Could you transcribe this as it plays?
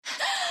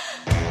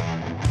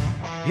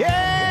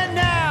Yeah,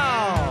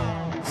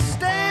 now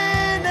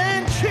stand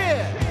and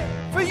cheer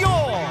for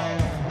your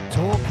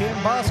Talking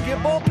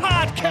Basketball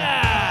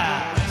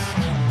podcast.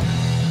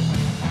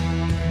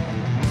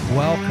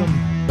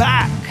 Welcome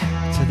back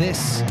to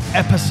this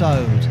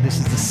episode. This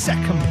is the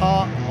second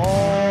part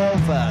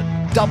of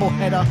a double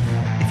header.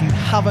 If you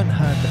haven't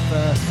heard the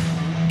first,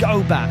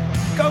 go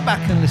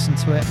back and listen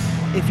to it.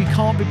 If you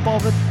can't be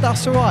bothered,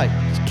 that's all right.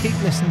 Just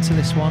keep listening to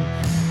this one,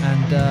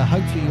 and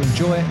hopefully you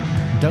enjoy it.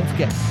 And don't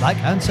forget, like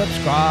and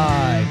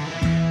subscribe.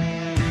 I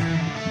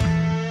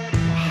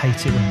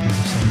hate it when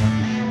people say that.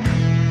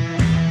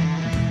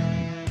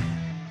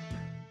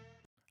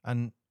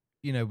 And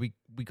you know, we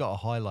got to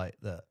highlight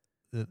that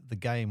the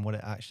game, what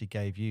it actually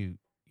gave you.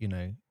 You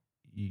know,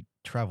 you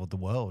traveled the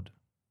world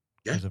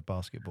because of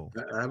basketball.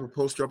 I have a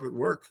poster up at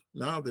work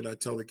now that I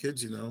tell the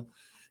kids,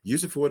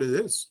 use it for what it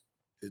is.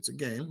 It's a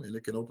game, and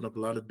it can open up a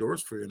lot of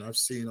doors for you. And I've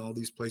seen all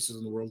these places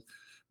in the world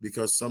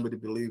because somebody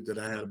believed that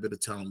I had a bit of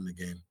talent in the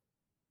game.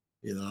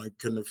 I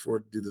couldn't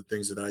afford to do the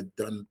things that I'd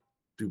done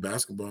through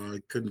basketball. I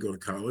couldn't go to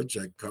college.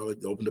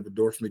 College opened up a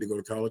door for me to go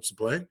to college to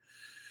play.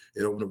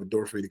 It opened up a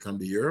door for me to come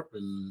to Europe,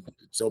 and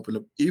it's opened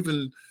up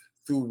even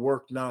through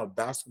work now.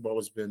 Basketball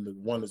has been the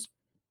one that's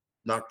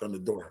knocked on the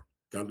door.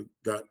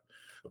 Got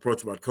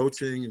approached about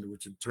coaching, and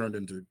which had turned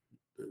into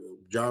a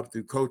job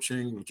through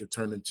coaching, which had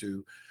turned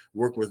into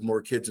work with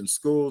more kids in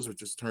schools,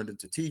 which has turned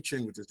into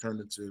teaching, which has turned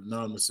into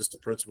now I'm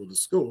assistant principal of the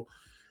school.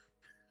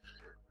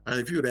 And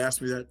if you had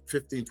asked me that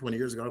 15, 20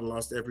 years ago, I'd have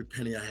lost every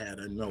penny I had.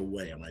 And no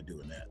way am I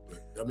doing that.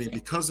 But I mean,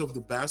 because of the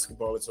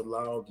basketball, it's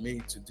allowed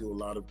me to do a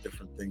lot of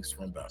different things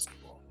from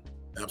basketball.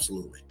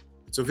 Absolutely.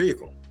 It's a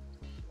vehicle.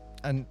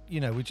 And,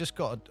 we just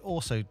got to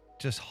also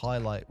just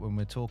highlight when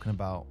we're talking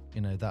about,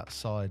 that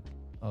side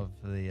of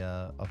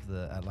the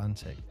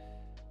Atlantic,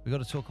 we got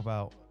to talk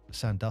about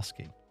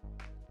Sandusky,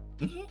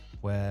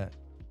 where,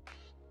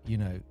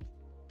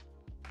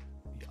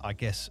 I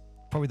guess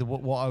probably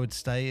what I would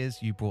say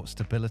is you brought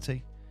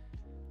stability.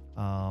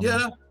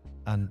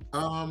 And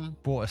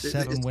brought a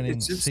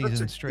 7-winning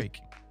season streak.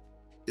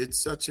 It's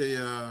such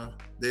a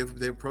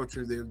they approach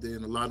you. They're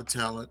in a lot of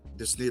talent.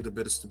 Just need a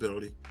bit of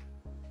stability,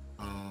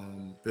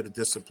 bit of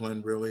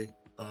discipline, really,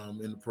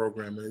 in the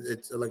program.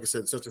 It's like I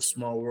said, it's such a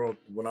small world.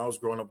 When I was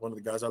growing up, one of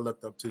the guys I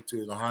looked up to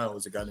in Ohio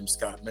was a guy named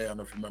Scott May. I don't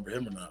know if you remember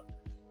him or not.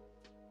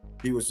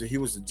 He was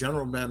the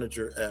general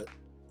manager at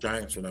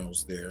Giants when I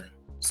was there.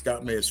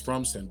 Scott May is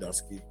from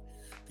Sandusky.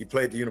 He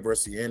played at the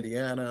University of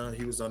Indiana.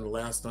 He was on the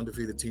last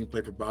undefeated team,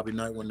 played for Bobby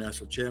Knight, won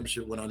national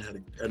championship, went on and had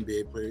an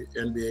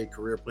NBA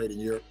career, played in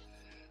Europe.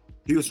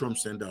 He was from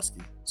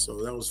Sandusky.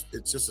 So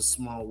it's just a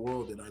small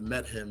world. And I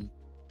met him.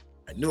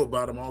 I knew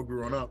about him all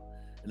growing up.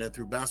 And then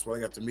through basketball, I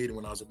got to meet him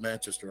when I was at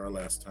Manchester our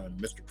last time.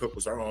 Mr. Cook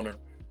was our owner.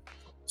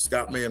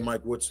 Scott May and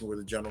Mike Woodson were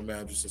the general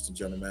manager, assistant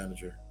general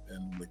manager.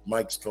 And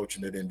Mike's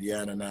coaching at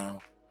Indiana now.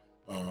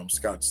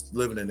 Scott's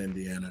living in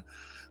Indiana.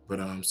 But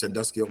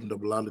Sandusky opened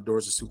up a lot of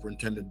doors. The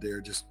superintendent there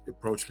just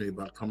approached me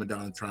about coming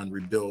down and trying to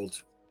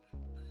rebuild.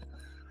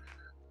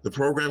 The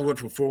program went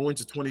from 4 wins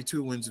to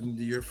 22 wins in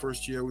the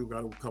first year. We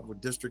got a couple of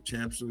district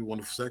championships. We won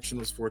the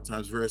sectionals 4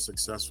 times, very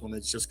successful. And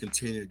it's just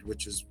continued,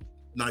 which is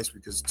nice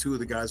because 2 of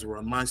the guys were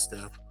on my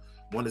staff.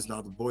 One is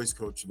now the boys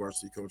coach,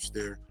 varsity coach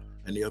there,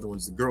 and the other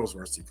one's the girls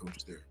varsity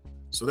coach there.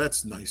 So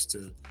that's nice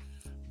to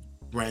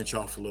branch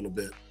off a little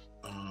bit.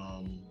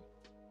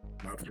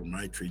 Not from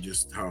my tree,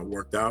 just how it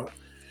worked out.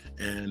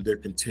 And they're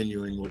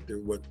continuing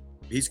what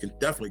he's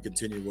definitely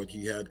continuing what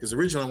he had. Because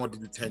originally I wanted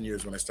to do 10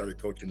 years when I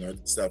started coaching. I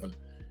did 7.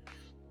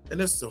 And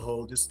that's the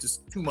whole,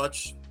 just too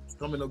much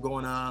coming and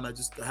going on. I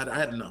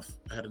had enough.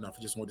 I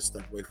just wanted to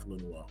step away for a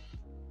little while.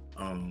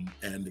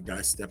 And the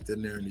guy stepped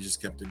in there and he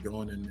just kept it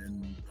going.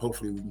 And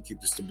hopefully we can keep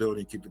the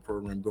stability and keep the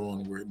program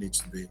going where it needs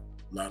to be.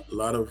 A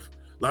lot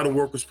of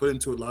work was put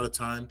into it, a lot of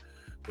time,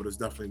 but it's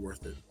definitely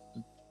worth it.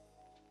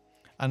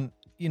 And,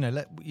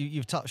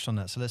 you've touched on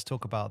that. So let's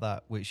talk about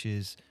that, which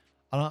is,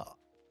 and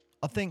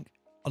I think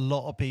a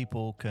lot of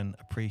people can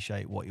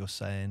appreciate what you're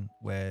saying,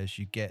 whereas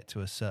you get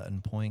to a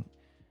certain point,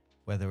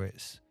 whether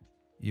it's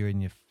you're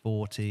in your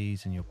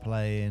 40s and you're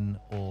playing,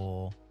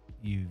 or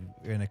you're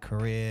in a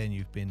career and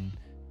you've been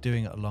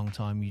doing it a long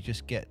time, you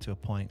just get to a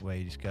point where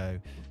you just go,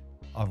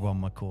 I've run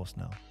my course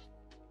now.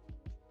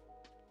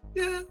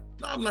 Yeah,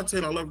 no, I'm not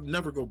saying I'll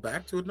never go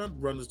back to it, not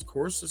run this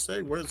course to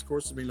say, where this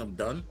course to mean I'm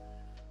done.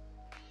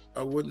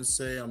 I wouldn't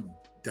say I'm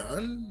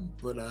done,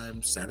 but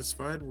I'm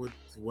satisfied with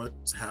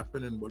what's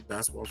happened and what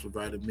basketball's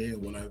provided me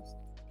and what I've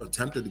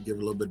attempted to give a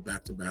little bit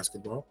back to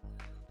basketball.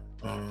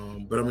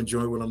 But I'm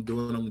enjoying what I'm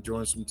doing. I'm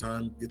enjoying some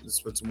time, getting to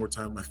spend some more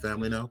time with my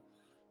family now.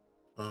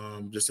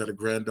 Just had a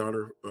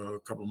granddaughter a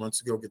couple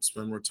months ago, get to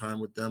spend more time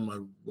with them. My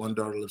one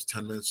daughter lives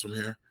 10 minutes from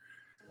here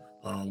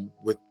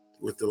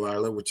with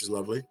Delilah, which is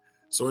lovely.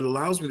 So it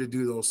allows me to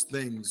do those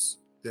things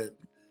that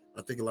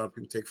I think a lot of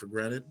people take for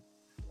granted.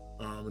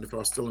 And if I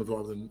was still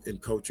involved in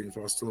coaching, if I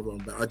was still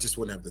involved, I just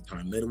wouldn't have the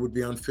time. Then it would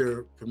be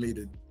unfair for me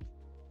to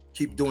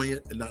keep doing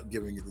it and not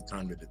giving it the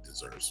time that it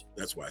deserves.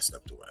 That's why I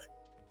stepped away.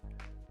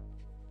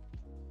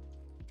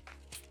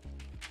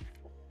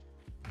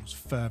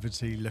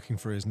 fervidly looking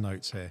for his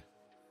notes here.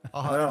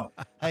 Well,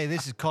 Hey,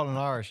 this is Colin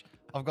Irish.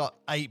 I've got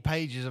 8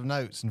 pages of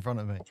notes in front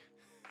of me.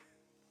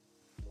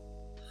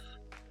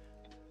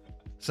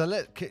 So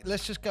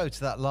let's just go to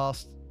that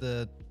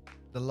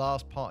the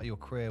last part of your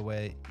career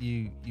where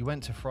you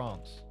went to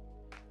France,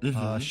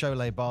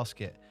 Cholet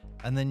Basket,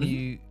 and then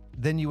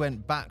you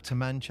went back to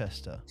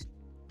Manchester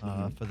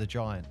for the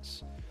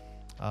Giants.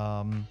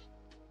 At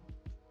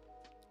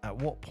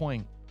what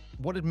point?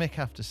 What did Mick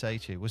have to say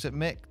to you? Was it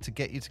Mick to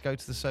get you to go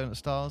to the Solent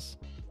Stars?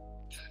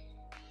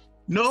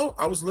 no,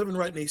 I was living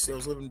right in East. I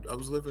was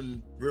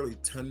living really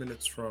 10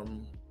 minutes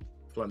from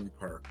Fleming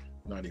Park,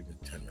 not even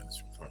 10 minutes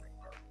from Fleming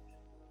Park.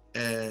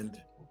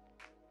 And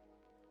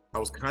I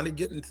was kind of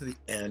getting to the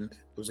end.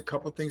 There was a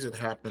couple of things that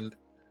happened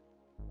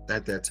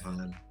at that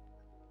time.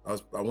 I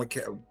went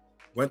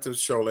to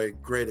Cholet,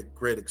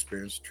 great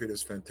experience. Treated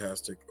us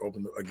fantastic.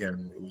 Opened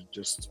again. It was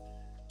just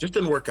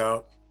didn't work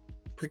out.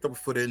 Picked up a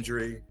foot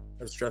injury,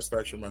 had a stress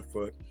fracture in my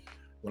foot.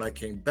 When I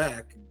came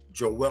back,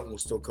 Joe Welton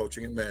was still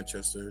coaching in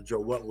Manchester. Joe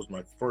Welton was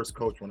my first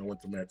coach when I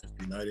went to Manchester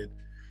United.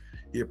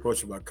 He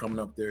approached me about coming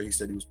up there. He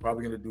said he was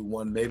probably going to do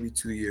 1, maybe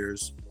 2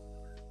 years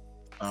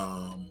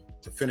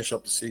to finish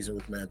up the season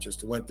with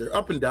Manchester. Went there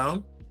up and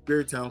down,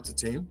 very talented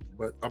team,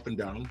 but up and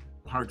down.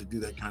 Hard to do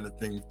that kind of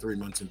thing 3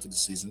 months into the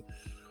season.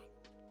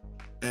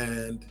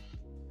 And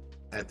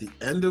at the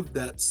end of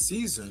that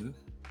season,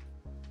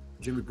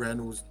 Jimmy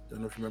Brandon was, I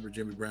don't know if you remember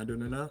Jimmy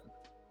Brandon or not.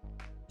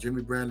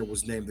 Jimmy Brandon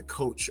was named the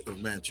coach of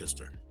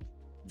Manchester.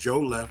 Joe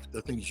left.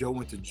 I think Joe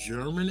went to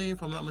Germany,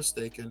 if I'm not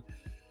mistaken.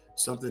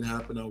 Something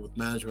happened with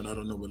management. I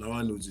don't know, but all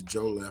I knew is that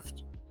Joe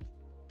left.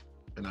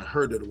 And I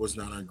heard that it was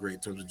not on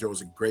great terms. Joe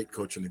was a great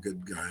coach and a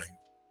good guy,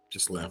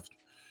 just left.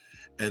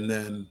 And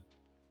then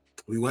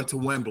we went to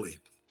Wembley.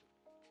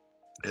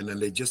 And then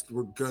they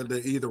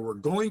either were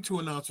going to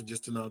announce or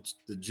just announced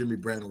that Jimmy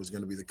Brandon was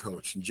going to be the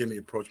coach. And Jimmy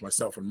approached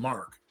myself and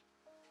Mark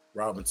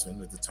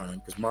Robinson at the time,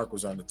 because Mark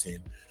was on the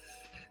team.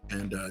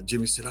 And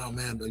Jimmy said, oh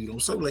man,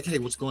 so like, hey,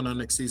 what's going on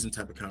next season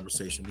type of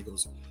conversation. He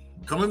goes,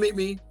 come and meet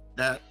me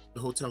at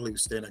the hotel he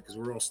was staying at, because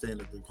we're all staying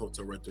at the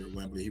hotel right there at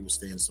Wembley. He was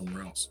staying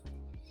somewhere else.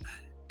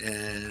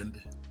 And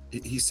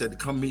he said to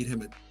come meet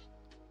him at,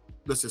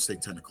 let's just say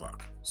 10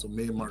 o'clock. So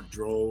me and Mark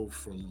drove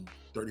from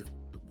 30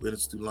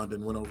 minutes to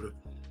London, went over to,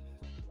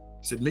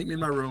 he said, meet me in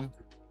my room,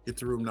 get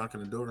to the room, knock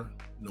on the door,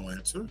 no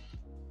answer.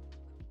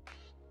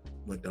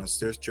 Went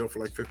downstairs, chilled for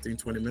like 15,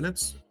 20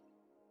 minutes.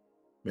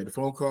 Made a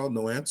phone call,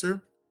 no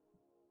answer.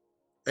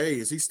 Hey,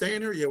 is he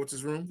staying here? Yeah, what's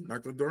his room?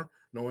 Knocked on the door,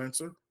 no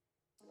answer.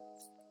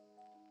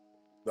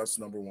 That's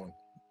number one.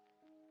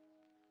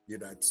 Yeah,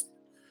 that's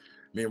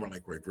me and we're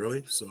like, wait,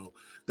 really? So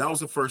that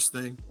was the first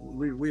thing.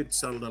 We had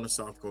settled on the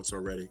South Coast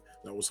already.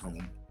 That was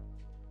home.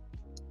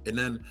 And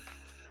then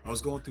I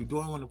was going through, do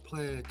I want to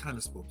play? I kind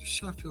of spoke to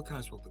Sheffield, kind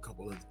of spoke to a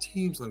couple other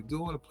teams. Like, do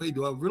I want to play?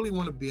 Do I really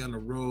want to be on the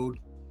road?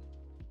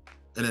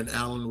 And then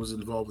Alan was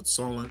involved with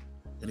Solent.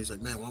 And he's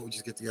like, man, why don't we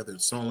just get together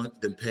at Solent?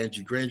 Then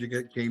Panji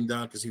Granger came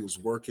down because he was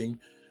working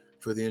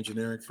for the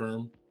engineering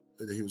firm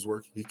that he was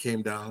working. He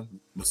came down.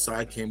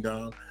 Masai came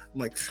down. I'm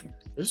like,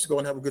 let's just go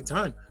and have a good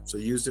time. So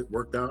I used it,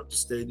 worked out,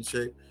 just stayed in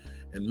shape.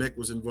 And Mick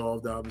was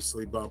involved,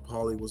 obviously. Bob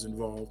Pauly was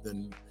involved.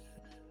 And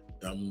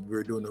we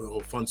were doing the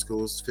whole Fun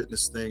Schools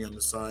fitness thing on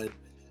the side.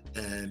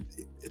 And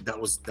that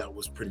was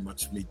pretty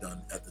much me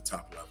done at the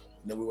top level.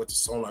 And then we went to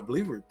Solent, I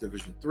believe we were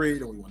Division 3,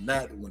 then we won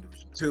that, we won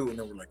Division 2, and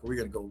then we're like,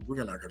 we're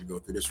not gonna go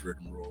through this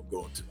rigmarole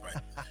going to, right?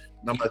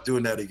 And I'm not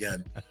doing that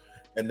again.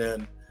 And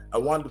then I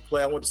wanted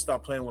to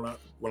stop playing when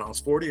I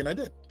was 40, and I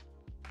did.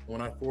 When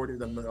I 40,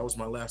 then that was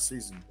my last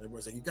season.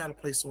 Everybody said, you gotta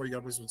play somewhere, you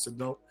gotta play somewhere. I said,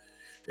 no.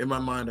 In my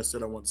mind, I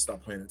said I wanted to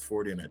stop playing at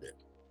 40, and I did.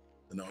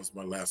 And that was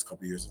my last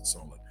couple years at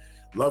Solent.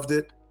 Loved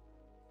it.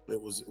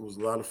 It was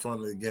a lot of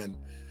fun. Again,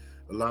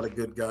 a lot of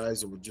good guys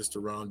that were just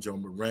around. Joe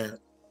Morant,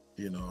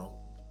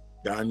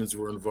 Diamonds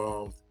were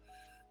involved,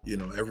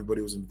 everybody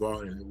was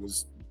involved, and it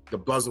was the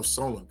buzz of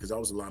Solent, because that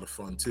was a lot of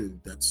fun too.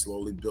 That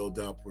slowly built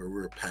up where we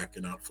were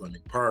packing out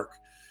Fleming Park.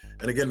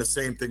 And again, the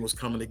same thing was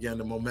coming again.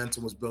 The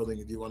momentum was building.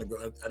 If you want to go,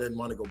 I didn't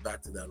want to go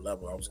back to that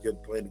level. I was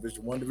good playing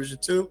Division 1, Division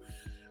 2,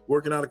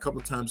 working out a couple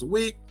of times a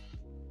week.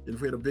 And if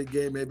we had a big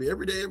game, maybe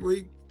every day, every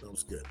week, that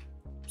was good.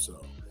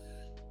 So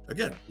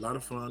again, a lot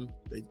of fun.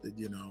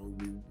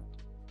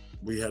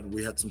 We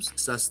had some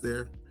success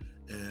there.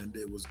 And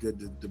it was good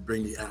to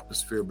bring the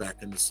atmosphere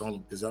back into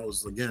Solent, because that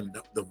was, again,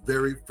 the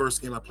very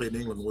first game I played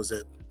in England was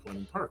at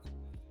Fleming Park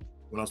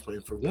when I was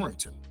playing for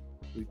Warrington.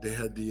 They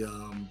had the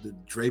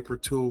Draper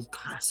Tool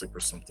Classic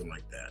or something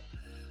like that.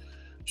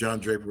 John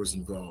Draper was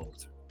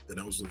involved. And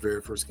that was the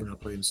very first game I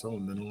played in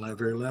Solent. And then the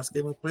very last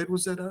game I played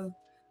was at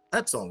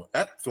Solent,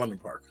 at Fleming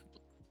Park.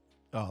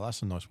 Oh,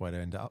 that's a nice way to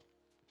end up.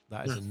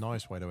 That is a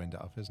nice way to end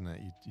up, isn't it?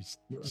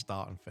 You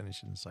start and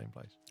finish in the same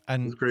place.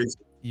 And it's crazy.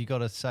 You got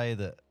to say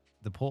that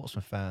the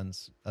Portsmouth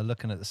fans are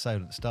looking at the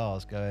Solent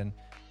Stars going,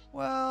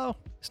 well,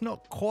 it's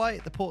not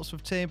quite the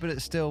Portsmouth team, but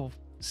it's still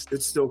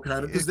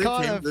kind of, because they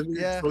came.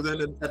 Yeah. So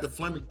then at the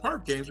Fleming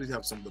Park games, we'd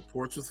have some of the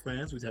Portsmouth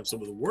fans, we'd have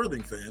some of the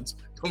Worthing fans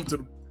come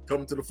to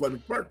the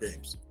Fleming Park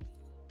games.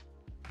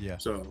 Yeah.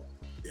 So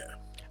Yeah.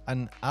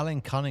 And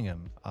Alan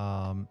Cunningham,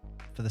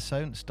 for the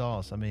Solent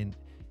Stars, I mean,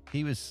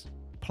 he was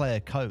player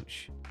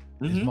coach,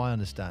 is Mhm. my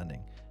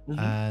understanding. Mhm.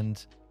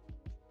 And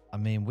I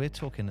mean, we're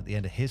talking at the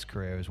end of his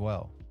career as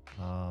well.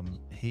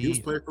 He was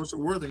player coach at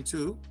Worthing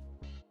too.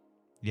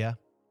 Yeah.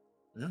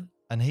 Yeah.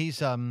 And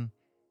he's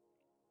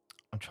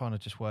I'm trying to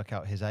just work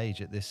out his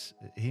age at this.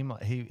 He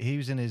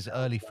was in his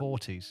early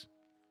 40s.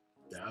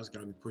 Dallas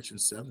got to be pushing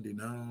 70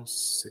 now,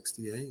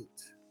 68.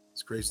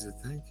 It's crazy to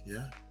think.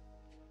 Yeah.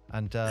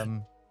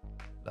 And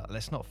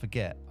let's not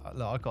forget,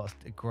 look, I got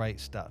a great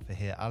stat for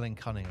here. Alan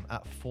Cunningham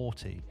at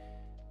 40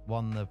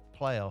 won the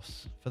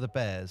playoffs for the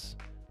Bears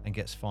and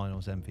gets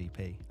finals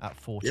MVP at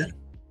 40. Yeah.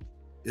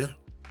 Yeah.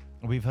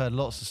 We've heard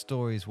lots of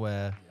stories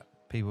where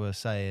people were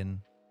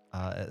saying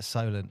at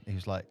Solent, he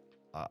was like,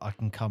 I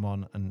can come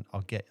on and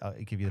I'll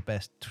give you the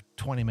best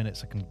 20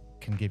 minutes I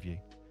can give you.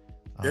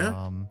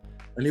 Yeah.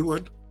 And he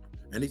would.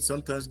 And he'd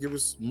sometimes give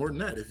us more than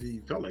that if he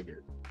felt like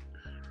it.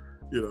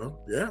 You know,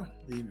 yeah.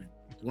 He's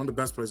one of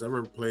the best players I've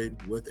ever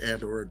played with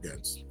and or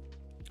against.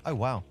 Oh,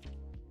 wow.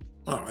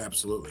 Oh,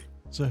 absolutely.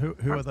 So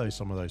who are those?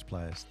 Some of those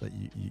players that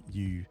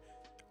you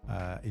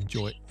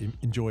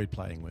enjoyed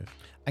playing with?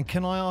 And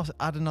can I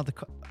add another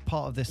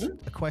part of this,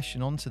 a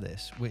question onto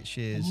this, which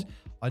is,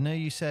 I know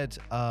you said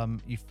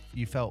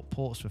you felt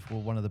Portsmouth were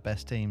one of the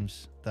best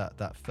teams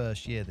that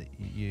first year that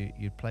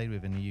you played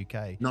with in the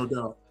UK. No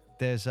doubt.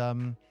 There's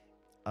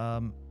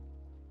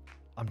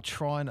I've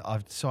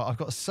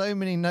got so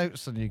many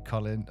notes on you,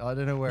 Colin. I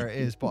don't know where it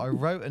is, but I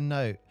wrote a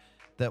note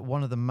that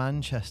one of the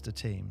Manchester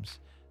teams,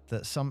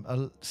 that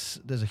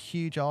there's a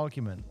huge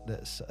argument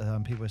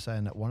that people are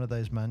saying that one of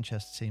those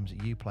Manchester teams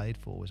that you played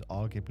for was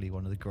arguably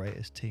one of the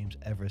greatest teams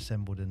ever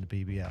assembled in the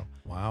BBL.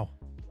 Wow.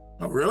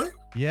 Oh, really?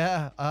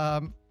 Yeah.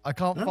 I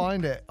can't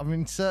find it. I've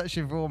been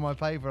searching for all my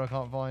paper. I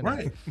can't find it.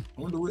 Right.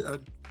 I wonder,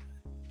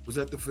 was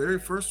that the very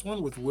first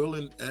one with Will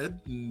and Ed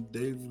and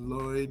Dave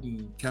Lloyd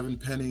and Kevin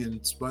Penny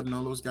and Spud and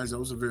all those guys? That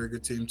was a very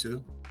good team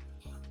too.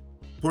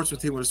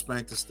 Portsmouth team would have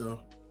spanked us though.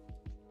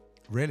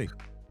 Really?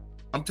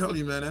 I'm telling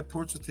you, man, that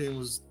Portsmouth team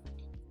was,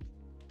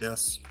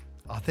 yes.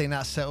 I think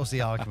that settles the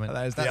argument.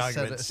 That is the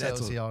argument. That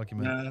settles the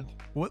argument.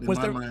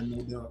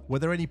 Yeah. Were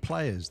there any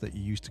players that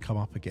you used to come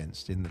up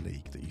against in the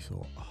league that you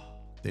thought, oh,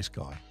 this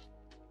guy?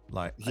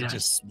 Like,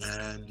 yes,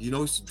 man. You know,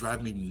 it used to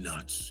drive me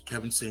nuts. Do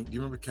you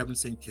remember Kevin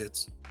St.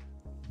 Kitts?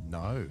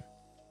 No.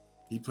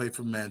 He played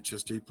for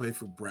Manchester. He played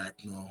for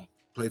Bracknell.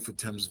 Played for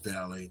Thames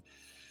Valley.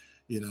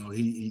 You know,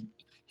 he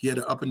had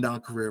an up and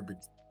down career, but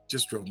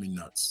just drove me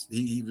nuts.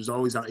 He was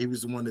always out. He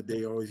was the one that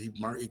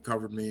he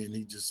covered me, and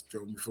he just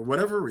drove me for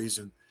whatever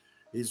reason.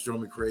 He just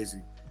drove me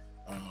crazy.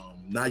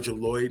 Nigel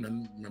Lloyd, I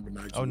remember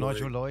Nigel. Oh,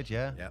 Nigel Lloyd,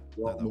 yeah.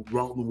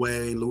 Walton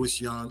Way, Lewis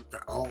Young,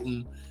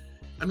 Alton.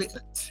 I mean,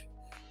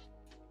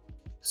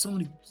 so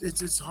many.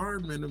 It's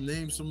hard, man, to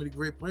name so many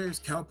great players.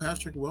 Cal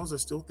Patrick Wells, I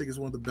still think is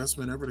one of the best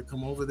men ever to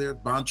come over there.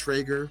 Bon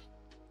Traeger.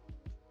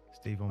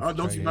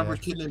 Don't you remember a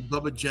kid named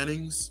Bubba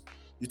Jennings?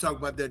 You talk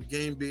about that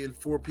game being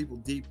 4 people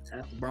deep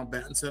at the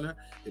Mountbatten Center.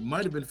 It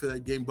might have been for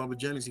that game, Bubba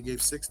Jennings. He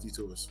gave 60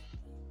 to us.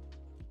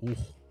 Ooh.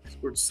 He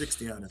scored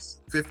 60 on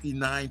us.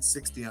 59,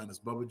 60 on us.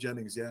 Bubba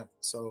Jennings, yeah.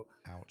 So,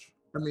 ouch.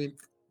 I mean,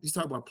 you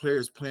talk about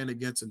players playing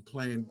against and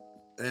playing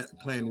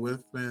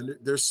with, man.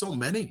 There's so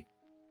many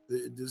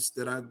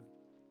that I've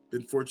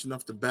been fortunate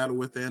enough to battle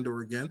with and or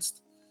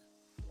against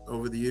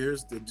over the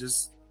years. That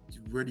just,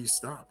 where do you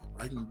stop?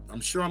 I'm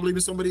sure I'm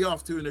leaving somebody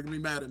off too, and they're gonna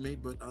be mad at me.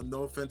 But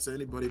no offense to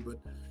anybody, but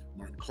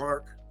Martin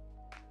Clark,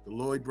 the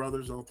Lloyd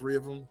brothers, all 3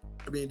 of them.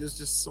 I mean, there's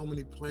just so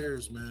many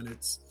players, man.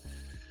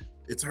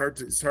 It's hard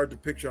to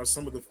picture out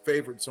some of the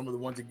favorites. Some of the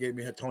ones that gave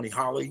me had Tony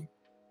Holly,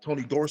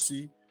 Tony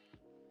Dorsey,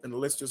 and the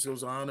list just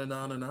goes on and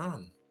on and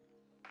on.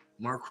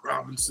 Mark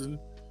Robinson.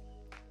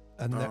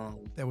 And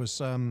there was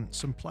some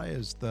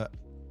players that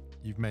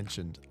you've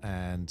mentioned,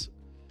 and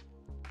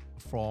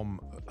from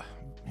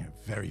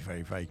very,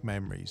 very vague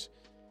memories,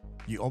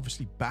 you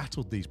obviously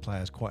battled these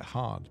players quite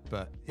hard,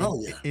 but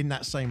in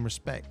that same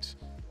respect,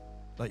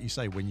 like you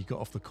say, when you got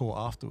off the court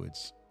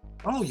afterwards,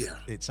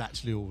 it's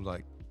actually all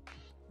like,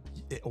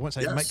 I won't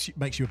say it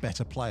makes you a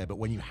better player, but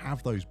when you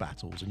have those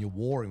battles and you're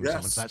warring with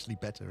someone, it's actually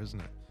better, isn't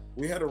it?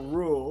 We had a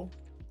rule,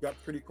 got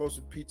pretty close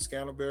to Pete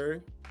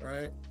Scantlebury,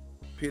 right?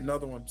 Pete,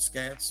 another one,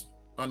 Scants,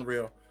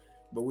 unreal.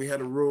 But we had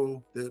a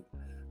rule that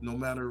no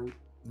matter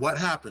what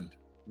happened,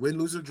 win,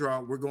 lose, or draw,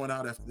 we're going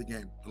out after the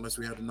game, unless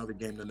we had another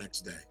game the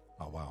next day.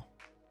 Oh, wow.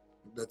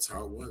 That's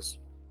how it was.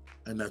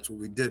 And that's what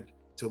we did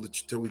till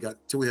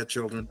we had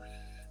children,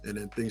 and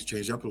then things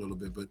changed up a little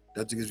bit. But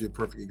that gives you a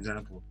perfect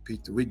example.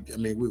 Pete, we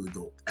would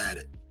go at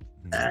it.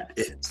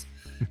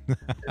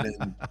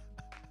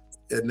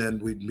 And then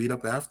we'd meet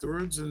up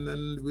afterwards, and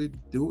then we'd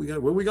do what we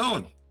got. Where we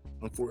going?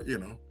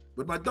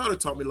 But my daughter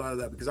taught me a lot of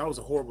that because I was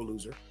a horrible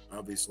loser,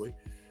 obviously.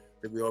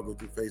 I think we all go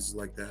through phases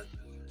like that.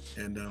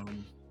 And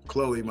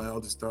Chloe, my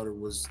eldest daughter,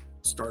 was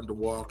starting to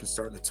walk and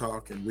starting to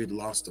talk, and we'd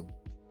lost a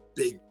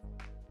big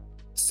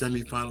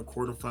semifinal,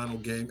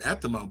 quarterfinal game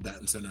at the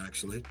Mountbatten Center,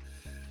 actually.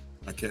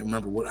 I can't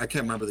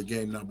remember the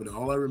game now, but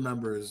all I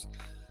remember is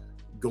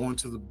going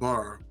to the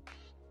bar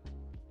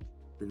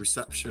the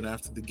reception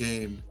after the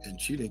game, and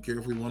she didn't care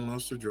if we won,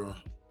 lost, or draw.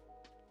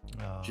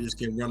 Oh. She just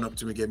came run up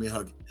to me, gave me a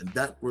hug, and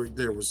that right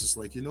there was just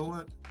like, you know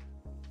what?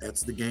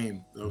 That's the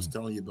game that I was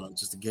telling you about.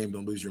 It's just a game.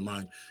 Don't lose your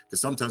mind.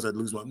 Because sometimes I'd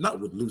lose my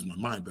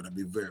mind, but I'd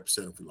be very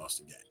upset if we lost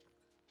the game.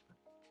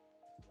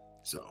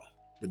 So,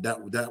 but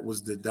that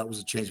was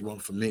a change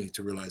moment for me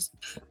to realize,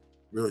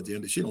 really, at the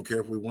end, she don't care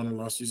if we won or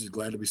lost. She's just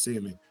glad to be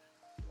seeing me.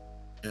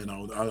 And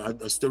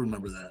I still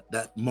remember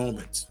that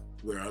moment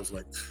where I was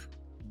like,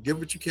 give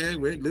what you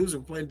can. We ain't losing.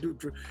 We're playing.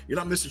 You're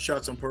not missing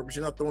shots on purpose.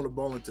 You're not throwing the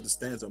ball into the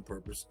stands on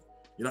purpose.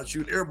 You're not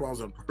shooting air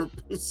balls on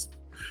purpose.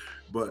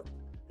 But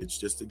it's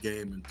just a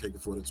game, and take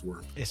it for what it's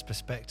worth. It's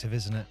perspective,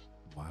 isn't it?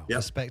 Wow. Yep.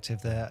 Perspective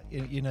there.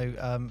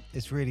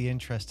 It's really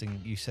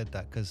interesting you said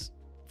that, because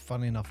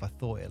funny enough, I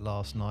thought it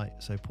last night.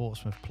 So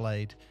Portsmouth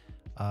played,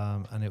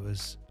 and it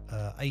was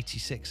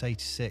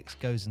 86-86,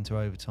 goes into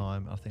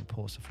overtime. I think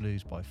Portsmouth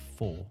lose by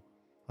 4.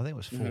 I think it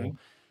was 4. Mm-hmm.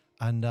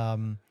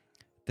 And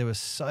there was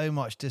so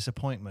much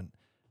disappointment.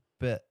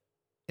 But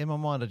in my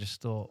mind, I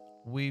just thought,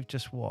 we've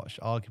just watched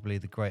arguably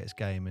the greatest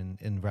game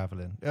in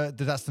Ravelin.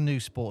 That's the new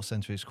sports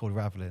centre. It's called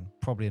Ravelin,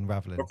 probably in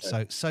Ravelin.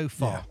 Okay. So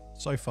far. Yeah,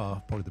 so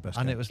far, probably the best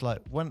And game. it was like,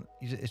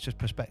 it's just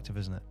perspective,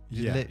 isn't it?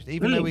 Yeah.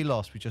 Even though we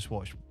lost, we just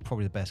watched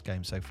probably the best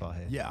game so far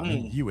here. Yeah, I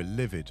mean, you were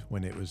livid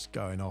when it was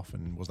going off,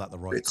 and was that the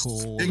right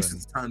call? It stinks at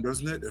the time,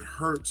 doesn't it? It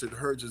hurts. It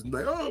hurts. It's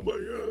like, oh my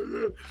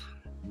God.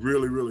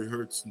 Really, really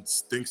hurts and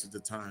stinks at the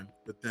time.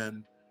 But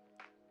then,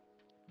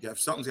 yeah,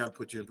 something's got to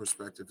put you in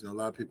perspective. A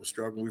lot of people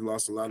struggle. We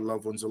lost a lot of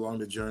loved ones along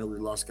the journey. We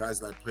lost guys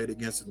that I played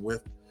against and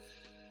with.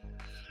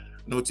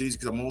 No, it's easy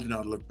because I'm old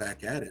now to look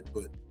back at it,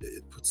 but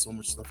it puts so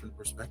much stuff in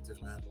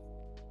perspective, man.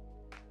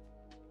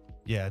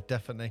 Yeah,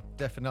 definitely.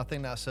 I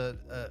think that's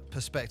a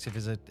perspective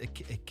is a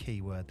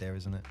key word there,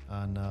 isn't it?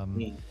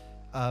 And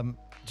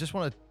just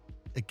want to,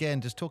 again,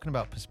 just talking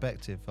about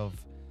perspective of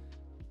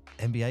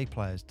NBA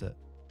players that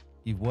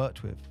you've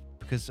worked with,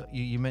 because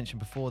you mentioned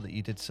before that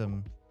you did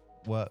some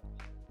work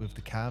with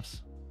the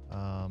Cavs.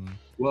 I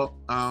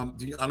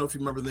don't know if you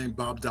remember the name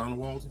Bob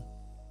Donewald.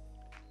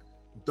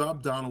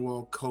 Bob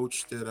Donewald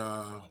coached at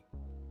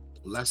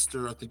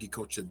Leicester. I think he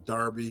coached at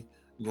Derby,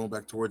 going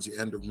back towards the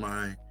end of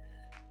my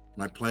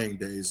playing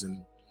days,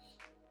 and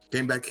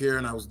came back here,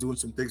 and I was doing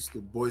some things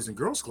with the Boys and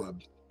Girls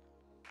Club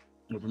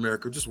of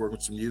America, just working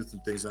with some youth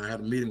and things. And I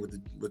had a meeting with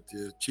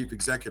the chief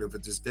executive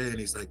at this day, and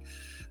he's like,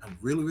 I'm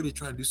really, really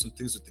trying to do some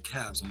things with the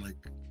Cavs. I'm like,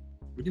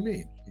 what do you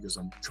mean? He goes,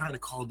 I'm trying to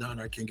call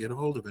down. I can't get a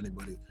hold of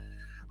anybody.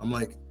 I'm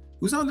like,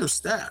 who's on their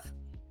staff?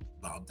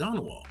 Bob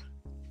Donewald.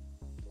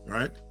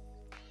 Right?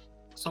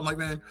 So I'm like,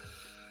 man,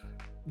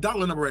 dial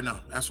the number right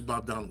now. Ask for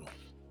Bob Donewald.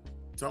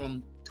 Tell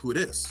him who it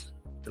is.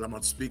 And I'm on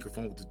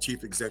speakerphone with the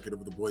chief executive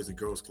of the Boys and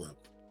Girls Club.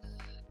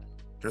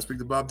 Can I speak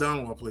to Bob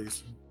Donewald,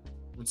 please?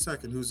 1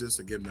 second. Who's this?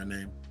 I give him my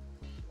name.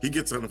 He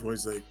gets on the phone.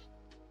 He's like,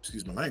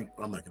 excuse my language.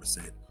 I'm not going to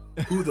say it.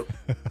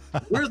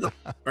 Where the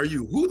are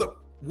you?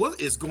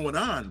 What is going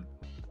on?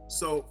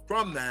 So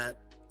from that,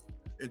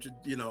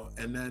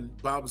 and then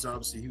Bob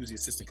was he was the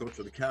assistant coach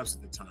for the Cavs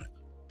at the time.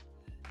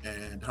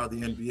 And how the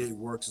NBA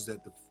works is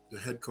that the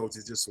head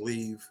coaches just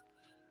leave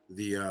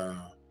the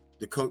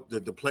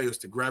players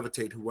to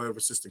gravitate to whatever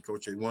assistant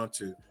coach they want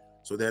to.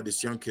 So they had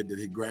this young kid that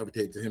he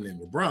gravitated to him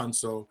named LeBron.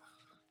 So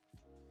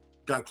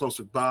got close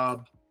with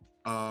Bob.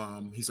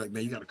 He's like,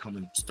 man, you got to come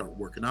and start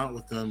working out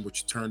with him,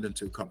 which turned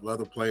into a couple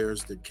other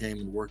players that came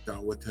and worked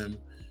out with him.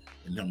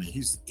 And I mean,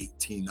 he's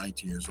 18,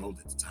 19 years old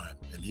at the time,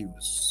 and he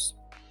was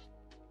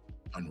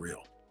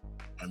unreal.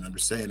 I remember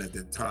saying at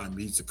that time,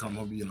 he used to come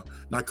home,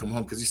 not come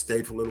home because he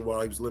stayed for a little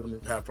while. He was living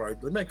in half right.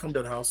 But man, come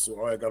to the house,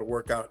 so I got to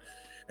work out.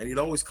 And he'd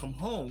always come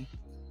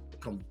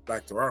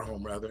back to our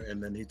home rather,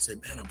 and then he'd say,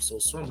 man, I'm so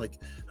sore. I'm like,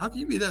 how can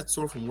you be that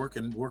sore from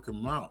working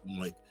him out? I'm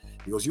like,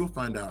 he goes, you'll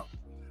find out.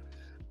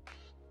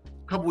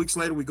 A couple weeks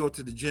later, we go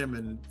to the gym,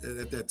 and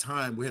at that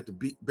time, we had to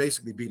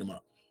basically beat him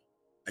up.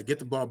 I get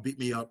the ball, beat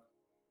me up.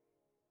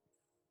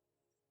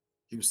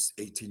 He was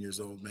 18 years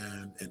old,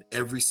 man. And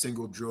every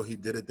single drill he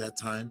did at that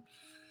time,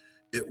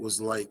 it was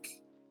like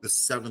the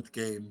 7th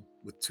game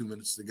with 2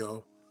 minutes to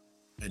go,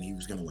 and he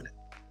was going to win it.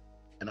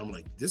 And I'm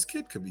like, this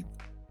kid could be,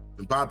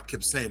 and Bob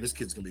kept saying, this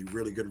kid's going to be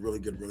really good, really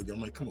good, really good.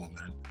 I'm like, come on,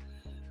 man.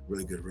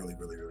 Really good, really,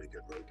 really, really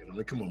good, really good. I'm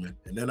like, come on, man.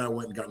 And then I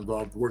went and got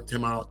involved, worked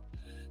him out.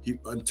 He,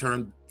 in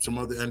turn, some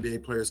other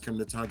NBA players came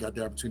to town, got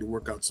the opportunity to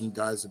work out some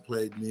guys that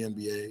played in the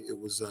NBA. It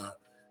was a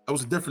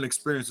different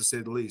experience, to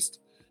say the least,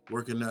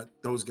 working at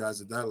those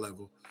guys at that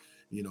level.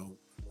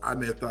 I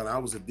may have thought I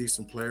was a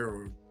decent player,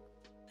 or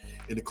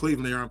in the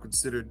Cleveland era, I'm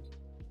considered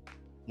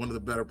one of the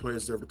better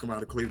players to ever come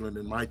out of Cleveland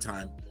in my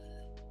time.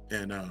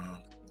 And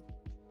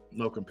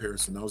no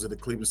comparison. I was at the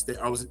Cleveland State.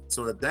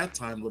 So at that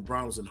time,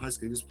 LeBron was in high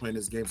school. He was playing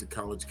his games at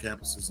college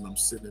campuses, and I'm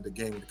sitting at the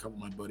game with a couple of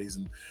my buddies,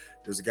 and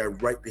there's a guy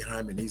right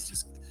behind me, and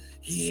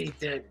he ain't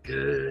that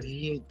good.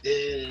 He ain't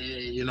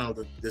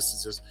there. This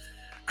is just,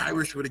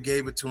 Irish would have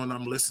gave it to him.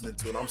 I'm listening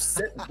to it. I'm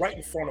sitting right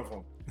in front of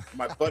him.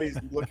 My buddy's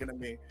looking at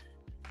me,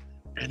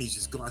 and he's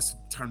just going. I said,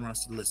 turn around and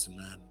said, listen,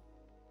 man,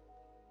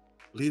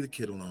 leave the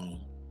kid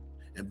alone.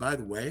 And by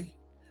the way,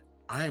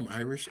 I am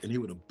Irish, and he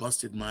would have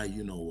busted my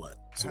you know what.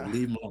 So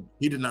leave him alone.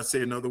 He did not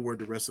say another word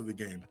the rest of the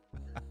game.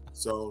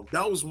 So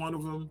that was one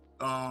of them.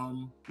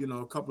 You know,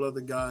 a couple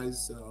other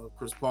guys.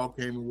 Chris Paul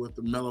came in with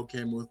them. Melo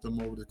came with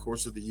them over the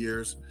course of the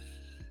years.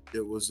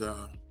 It was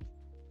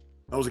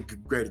that was a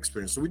great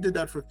experience. So we did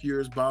that for a few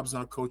years. Bob's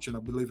now coaching, I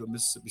believe, at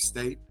Mississippi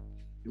State.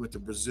 He went to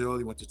Brazil.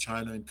 He went to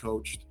China and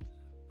coached.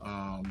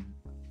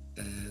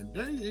 And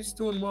yeah, he's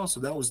doing well. So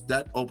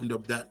that opened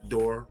up that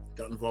door.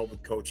 Got involved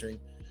with coaching,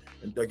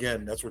 and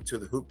again, that's where To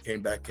the Hoop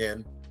came back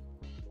in.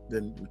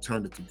 Then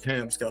returned to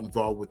camps. Got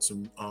involved with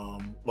some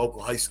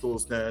local high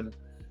schools. Then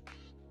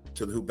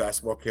To the Hoop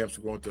basketball camps.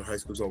 We're going to high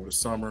schools over the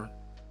summer.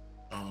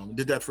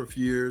 Did that for a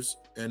few years,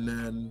 and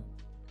then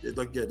it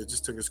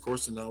just took its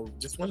course, and now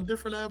just went a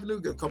different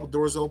avenue. Got a couple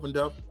doors opened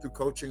up through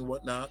coaching and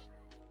whatnot.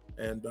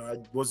 And I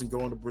wasn't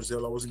going to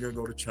Brazil. I wasn't going to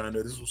go to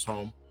China. This was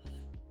home.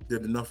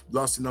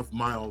 Lost enough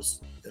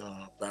miles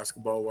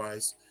basketball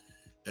wise,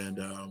 and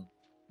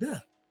yeah.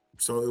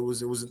 So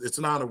it's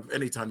an honor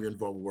anytime you're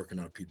involved with working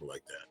on people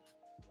like that.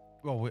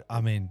 Well, I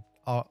mean,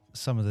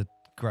 some of the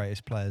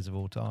greatest players of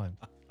all time,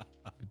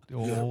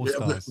 all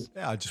stars.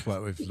 Yeah, I just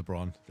worked with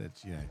LeBron.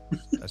 That's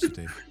that's the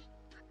team.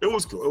 It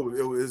was cool.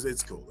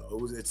 It's cool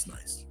though. It's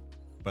nice.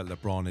 But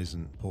LeBron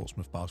isn't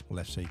Portsmouth Basketball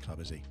FC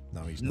club, is he?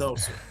 No, he's not. No,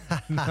 sir.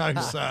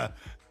 No, sir.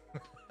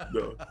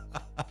 No.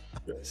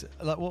 So,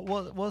 like,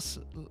 what's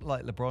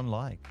like LeBron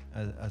like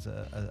as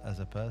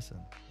a person?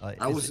 Like,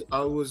 I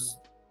was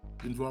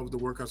involved with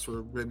the workouts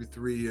for maybe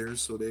 3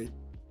 years, so they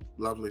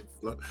lovely.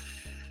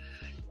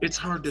 It's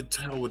hard to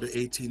tell what the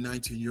 18,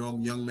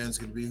 19-year-old young man's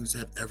going to be who's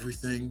had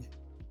everything,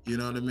 you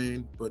know what I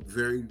mean? But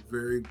very,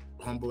 very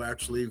humble,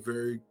 actually,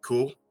 very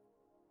cool,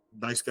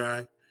 nice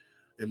guy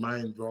in my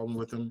involvement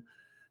with him.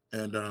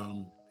 And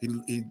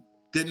he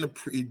didn't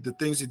the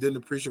things he didn't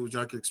appreciate, which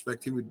I could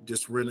expect. He would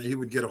just he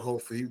would get a whole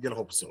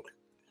facility.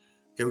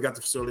 Okay, we got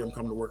the facility. I'm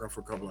coming to work out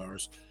for a couple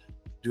hours.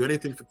 Do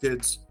anything for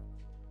kids,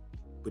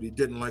 but he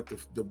didn't like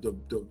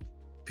the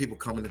people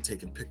coming and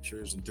taking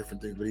pictures and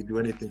different things. But he'd do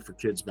anything for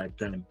kids back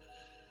then.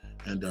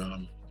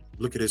 And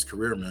look at his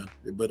career, man.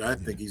 But I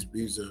think he's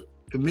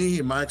to me,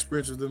 in my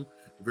experience with him,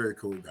 a very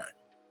cool guy.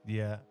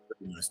 Yeah,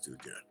 very nice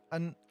dude. Yeah.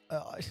 And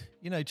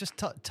just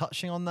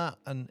touching on that,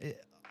 and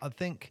I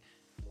think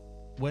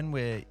when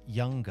we're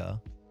younger,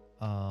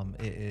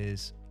 it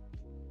is,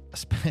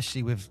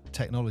 especially with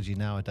technology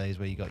nowadays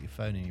where you got your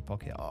phone in your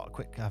pocket,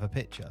 quick, have a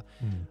picture.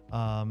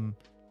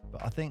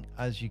 But I think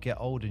as you get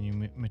older and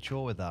you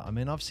mature with that, I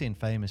mean, I've seen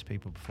famous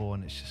people before,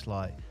 and it's just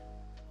like,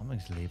 I'm going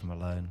to leave them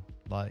alone.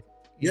 Like,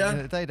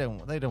 they don't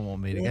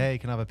want me to. Hey,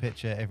 can I have a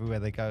picture everywhere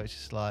they go? It's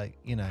just like,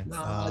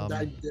 No,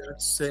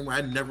 same way.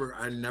 I never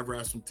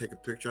asked him to take a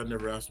picture. I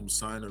never asked him to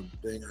sign a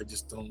thing. I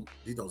just don't.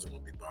 He doesn't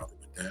want to be bothered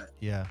with that.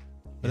 Yeah,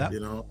 but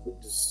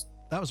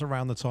that was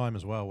around the time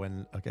as well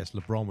when I guess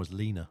LeBron was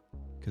leaner,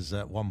 because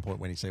at one point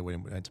when he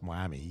went to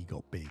Miami, he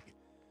got big.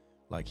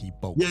 Like he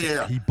bulked.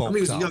 Yeah. He bulked. I mean,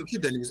 he was a young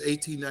kid then. He was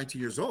 18,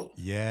 19 years old.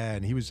 Yeah,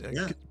 and he was.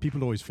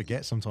 People always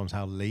forget sometimes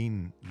how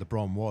lean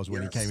LeBron was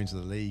when he came into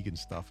the league and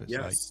stuff. It's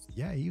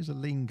like, he was a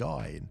lean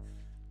guy,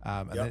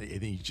 and then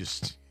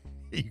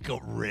he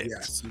got ripped.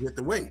 Yes, he hit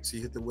the weights.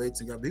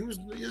 And got.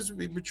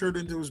 He matured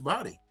into his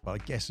body. But I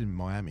guess in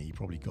Miami, he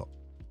probably got.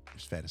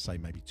 It's fair to say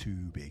maybe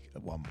too big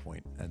at one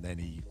point, and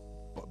then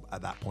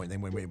at that point,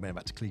 then when we went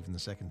back to Cleveland the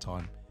second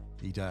time.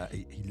 He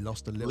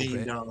lost a little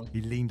bit. Down.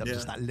 He leaned up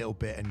just that little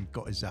bit and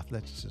got his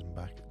athleticism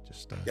back.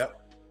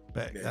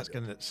 But that's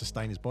going to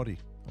sustain his body,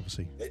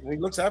 obviously. He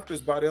looks after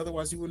his body.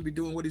 Otherwise, he wouldn't be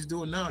doing what he's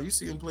doing now. You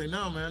see him play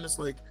now, man. It's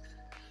like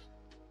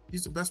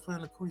he's the best player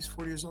in the court. He's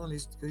 40 years old.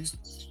 He's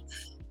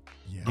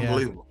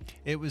unbelievable.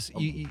 It was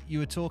you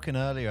were talking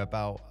earlier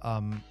about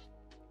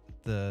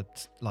the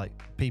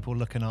people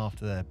looking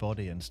after their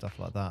body and stuff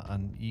like that,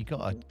 and you got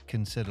to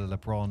consider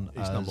LeBron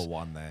as number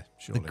one there,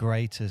 surely. The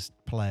greatest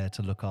player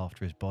to look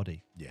after his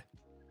body.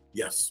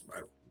 Yes,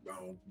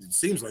 it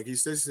seems like he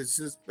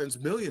spends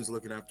millions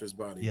looking after his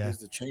body. There's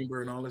the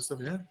chamber and all that stuff.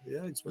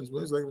 He spends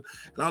millions. And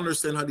I don't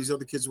understand how these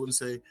other kids wouldn't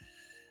say,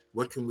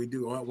 what can we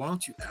do? Why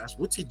don't you ask,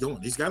 what's he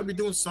doing? He's got to be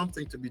doing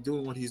something to be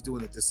doing what he's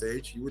doing at this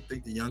age. You would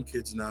think the young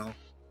kids now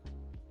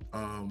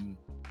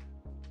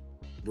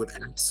would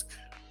ask,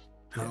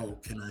 how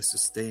can I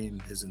sustain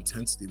his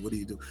intensity? What do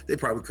you do? They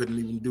probably couldn't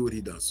even do what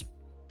he does.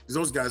 Because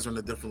those guys are on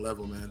a different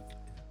level, man.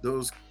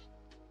 Those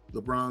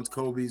LeBrons,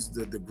 Kobe's,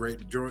 the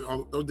great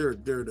Jordan,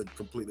 they're at a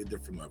completely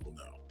different level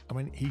now. I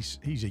mean, he's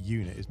a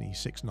unit, isn't he?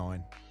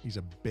 6'9". He's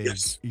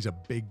a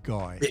big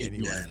guy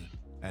anyway. Man.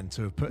 And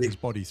to have put his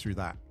body through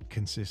that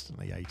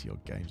consistently 80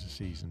 odd games a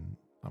season,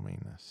 I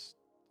mean, that's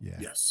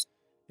Yes.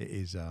 It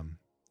is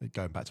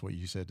going back to what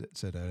you said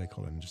earlier,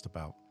 Colin, just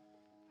about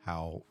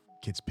how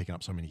kids picking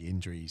up so many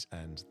injuries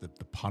and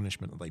the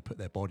punishment that they put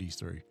their bodies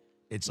through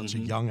at such a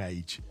young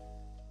age,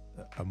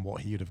 and what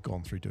he would have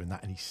gone through doing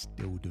that, and he's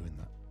still doing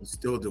that. He's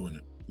still doing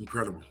it.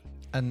 Incredible.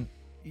 And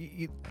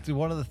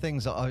one of the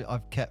things that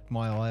I've kept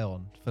my eye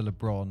on for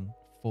LeBron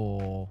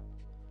for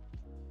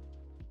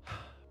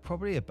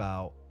probably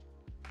about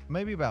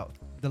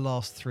the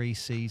last 3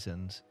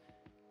 seasons,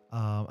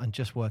 and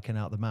just working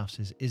out the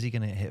maths is he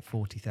going to hit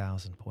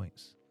 40,000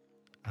 points?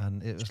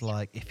 And it was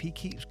like, if he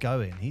keeps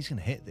going, he's going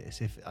to hit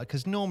this.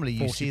 Because normally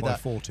you see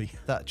that 40.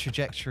 that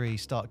trajectory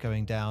start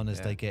going down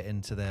as they get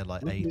into their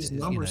like 80s. His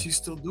numbers, he's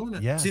still doing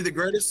it. Yeah. See, the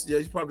greatest. Yeah,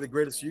 he's probably the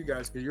greatest for you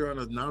guys because you're on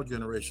a now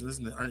generation,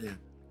 isn't it? Aren't you?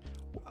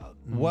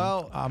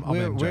 Well,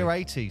 we're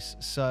MJ.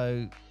 80s,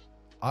 so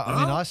I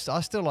mean, I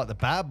still like the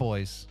bad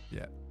boys.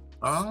 Yeah.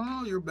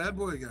 Oh, you're a bad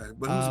boy guy.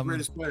 But who's the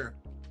greatest player?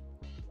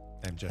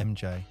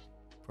 MJ,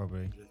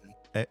 probably.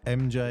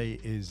 MJ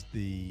is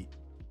the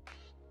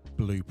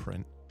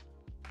blueprint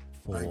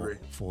for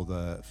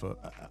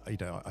I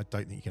don't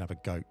think you can have a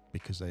GOAT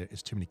because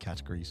there's too many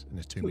categories and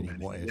there's too many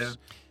what ifs.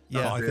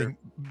 Yeah. I think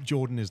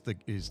Jordan is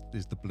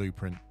the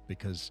blueprint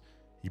because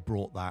he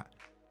brought that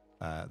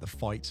the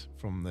fight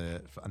from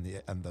the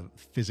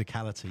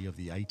physicality of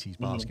the 80s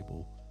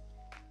basketball,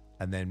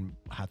 and then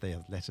had the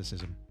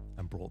athleticism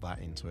and brought that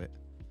into it.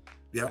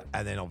 Yeah.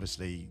 And then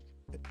obviously,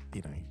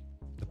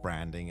 the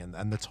branding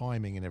and the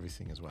timing and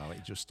everything as well.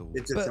 It just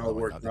all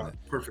worked out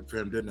perfect for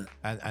him, didn't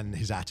it? And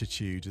his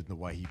attitude and the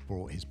way he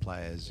brought his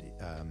players.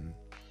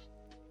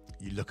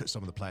 You look at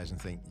some of the players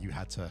and think you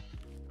had to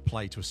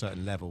play to a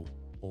certain level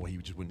or he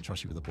just wouldn't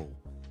trust you with the ball.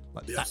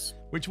 Like that,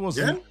 which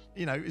wasn't,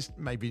 it's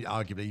maybe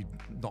arguably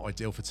not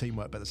ideal for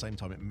teamwork, but at the same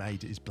time, it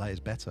made his players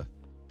better.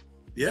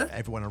 Yeah.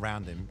 Everyone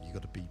around him, you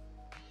got to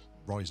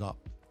rise up.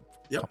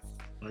 Yep,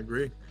 I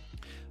agree.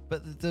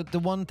 But the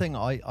one thing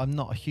I'm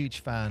not a huge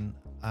fan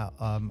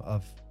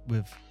of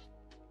with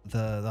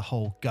the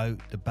whole GOAT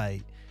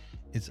debate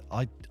is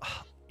I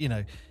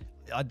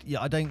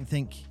don't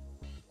think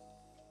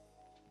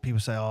people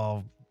say,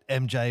 oh,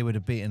 MJ would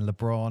have beaten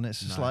LeBron.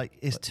 It's just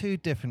it's two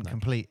different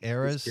complete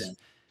eras. Yeah.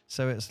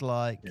 So it's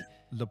like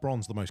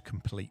LeBron's the most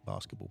complete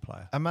basketball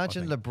player.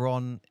 Imagine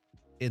LeBron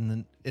in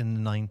the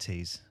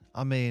 90s.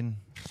 I mean,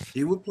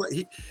 he would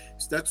play.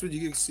 That's what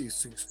you can see.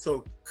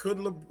 So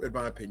in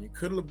my opinion,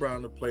 could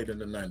LeBron have played in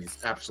the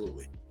 90s?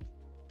 Absolutely.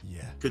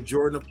 Yeah. Could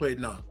Jordan have played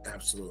now?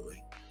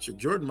 Absolutely. Should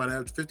Jordan might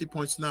have 50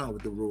 points now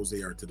with the rules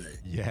they are today?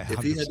 Yeah. If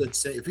he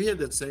had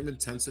that same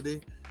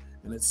intensity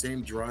and that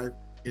same drive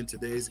in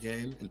today's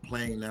game and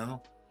playing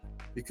now,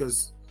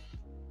 because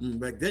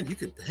back then you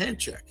could hand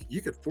check,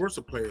 you could force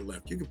a player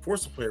left, you could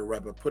force a player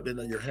right by putting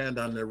your hand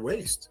on their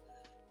waist.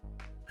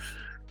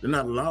 They're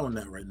not allowing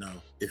that right now.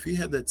 If he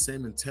had that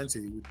same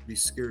intensity, it would be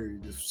scary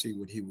to see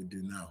what he would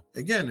do now.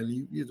 Again,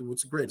 and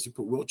what's great is you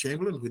put Wilt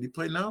Chamberlain, would he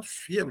play now?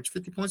 He averaged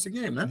 50 points a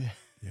game, man.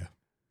 Yeah,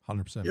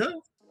 100%. Yeah.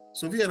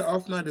 So if he had an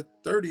off night of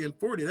 30 and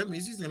 40, that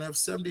means he's going to have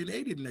 70 and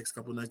 80 the next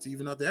couple of nights to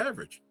even out the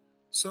average.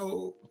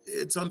 So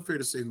it's unfair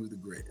to say who the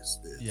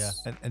greatest is. Yeah,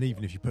 and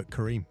even if you put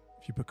Kareem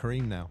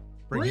now,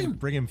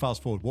 bring him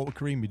fast forward, what would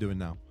Kareem be doing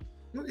now?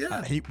 Well,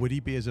 yeah. Would he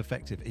be as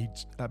effective?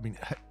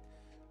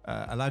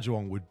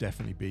 Olajuwon would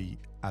definitely be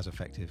as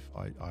effective.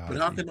 But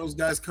how can those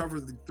guys cover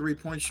the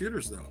 3-point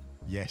shooters, though?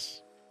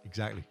 Yes,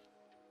 exactly.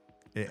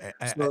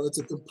 So it's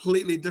a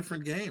completely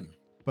different game.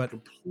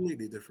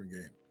 Completely different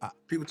game.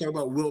 People talk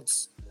about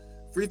Wilt's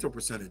free throw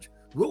percentage.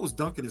 Wilt was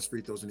dunking his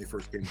free throws when he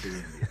first came to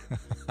the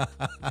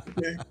NBA.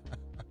 Okay.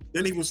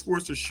 Then he was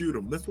forced to shoot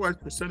them. That's why his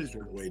percentage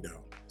went way down.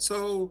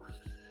 So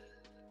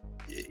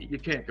you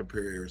can't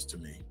compare eras to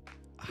me.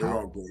 They're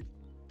all great.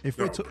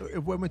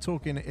 When we're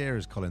talking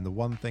eras, Colin, the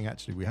one thing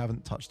actually we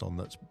haven't touched on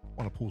that's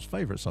one of Paul's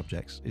favourite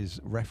subjects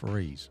is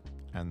referees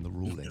and the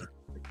ruling.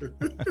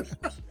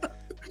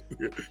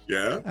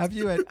 Yeah. Have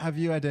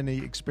you had any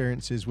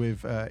experiences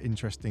with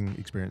interesting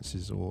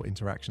experiences or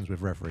interactions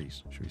with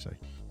referees? Should we say?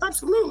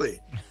 Absolutely.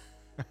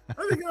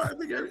 I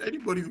think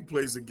anybody who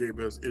plays the game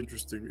has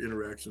interesting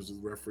interactions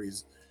with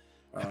referees.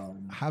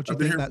 How do you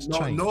think that's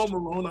changed? Noah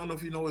Malone, I don't know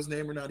if you know his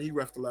name or not. He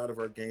refed a lot of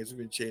our games. We've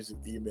been changing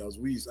emails.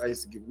 We used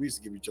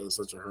to give each other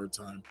such a hard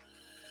time.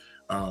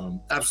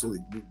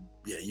 Absolutely,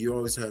 yeah. You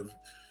always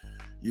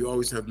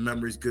have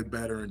memories, good,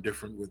 bad, or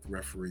indifferent with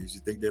referees.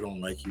 You think they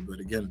don't like you, but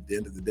again, at the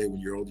end of the day, when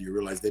you're older, you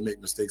realize they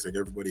make mistakes like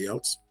everybody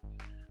else,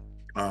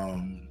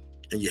 and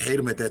you hate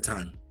them at that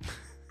time.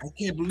 I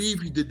can't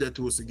believe he did that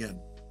to us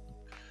again.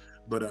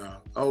 But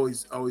I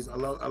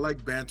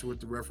like banter with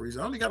the referees.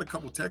 I only got a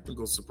couple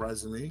technicals,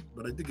 surprisingly,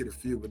 but I did get a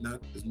few, but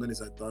not as many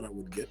as I thought I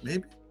would get.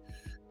 Maybe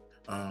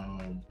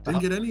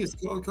didn't get any as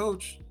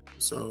coach.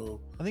 So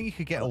I think you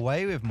could get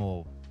away with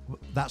more.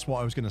 That's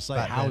what I was going to say.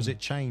 How has it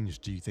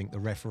changed? Do you think the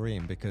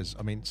refereeing? Because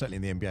I mean,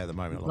 certainly in the NBA at the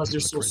moment, a lot of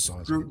people they're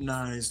so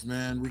scrutinized,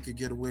 man. We could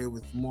get away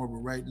with more,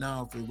 but right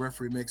now, if a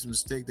referee makes a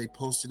mistake, they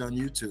post it on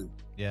YouTube.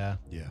 Yeah.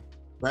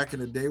 Back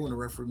in the day when a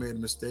referee made a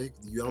mistake,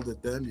 you yelled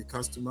at them, you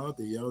cussed them out,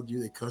 they yelled at you,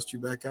 they cussed you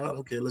back out.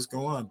 Okay, let's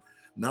go on.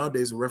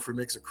 Nowadays, a referee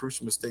makes a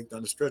crucial mistake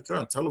down the stretch. They're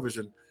on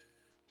television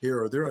here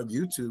or they're on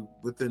YouTube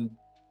within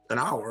an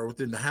hour,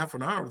 within the half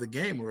an hour of the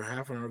game or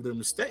half an hour of their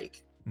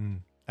mistake.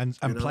 And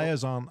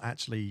players aren't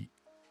actually,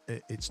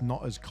 it's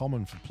not as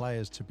common for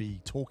players to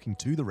be talking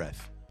to the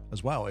ref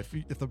as well. If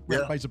the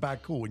ref plays a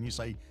bad call and you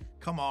say,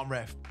 come on,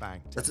 ref, bang.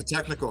 That's a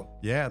technical.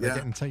 Yeah, they're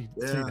getting seen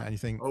that and you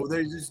think,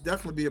 there's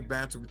definitely be a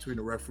banter between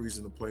the referees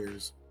and the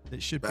players.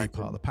 It should be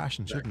part of the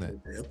passion, shouldn't it?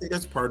 I think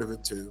that's part of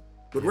it too.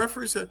 But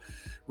referees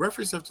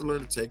have to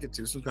learn to take it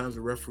too. Sometimes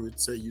the referee would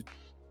say,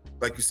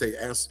 like you say,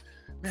 ask,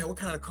 man, what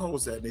kind of call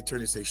was that? And they turn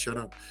and say, shut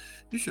up.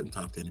 You shouldn't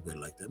talk to anybody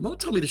like that. Don't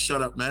tell me to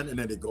shut up, man. And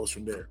then it goes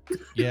from there.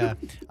 Yeah.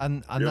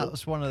 And that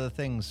was one of the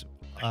things,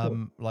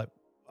 like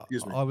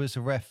I was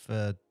a ref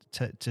for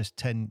just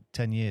 10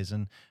 years.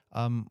 And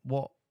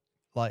what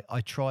like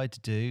I tried to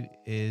do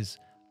is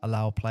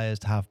allow players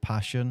to have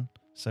passion.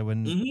 So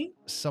when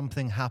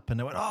something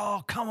happened, they went,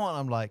 oh, come on.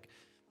 I'm like,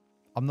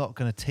 I'm not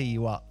going to tee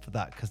you up for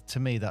that, because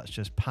to me, that's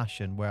just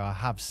passion, where I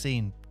have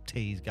seen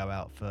tees go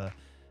out for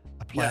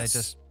a player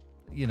just,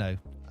 you know,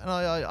 and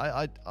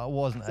I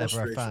wasn't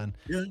ever a fan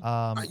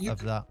of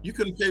that. You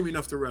couldn't pay me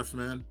enough to ref,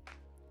 man.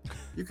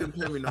 You couldn't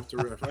pay me enough to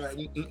ref.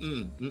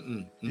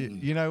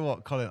 You know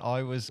what, Colin?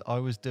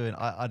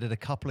 I did a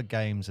couple of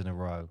games in a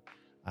row,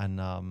 and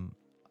I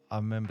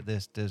remember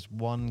there's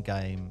one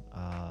game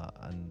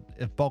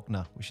and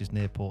Bognor, which is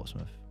near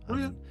Portsmouth.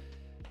 And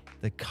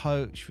the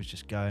coach was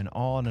just going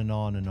on and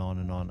on and on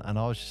and on, and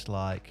I was just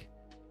like,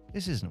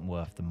 this isn't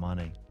worth the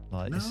money.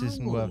 Like, this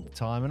isn't worth the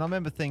time. And I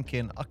remember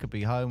thinking, I could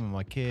be home with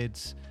my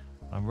kids,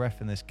 I'm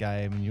reffing this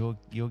game, and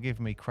you're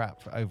giving me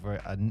crap over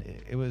it. And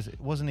it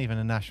wasn't even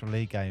a National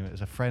League game, it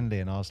was a friendly,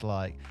 and I was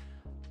like,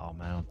 oh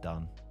man, I'm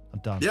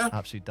done. Yeah.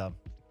 Absolutely done.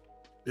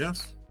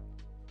 Yes.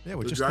 Yeah,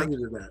 well, just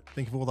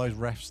think of all those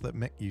refs that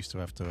Mick used to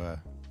have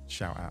to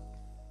shout at.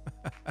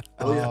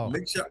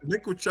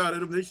 Mick would shout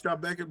at him. They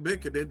shout back at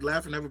Mick, and they'd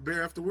laugh and have a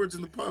beer afterwards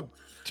in the pub.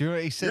 Do you know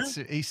what he said?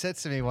 He said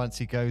to me once.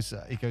 He goes,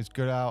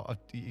 good out.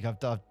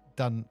 I've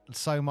done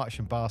so much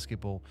in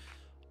basketball.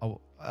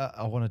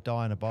 I want to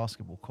die in a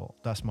basketball court.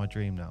 That's my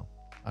dream now.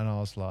 And I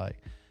was like,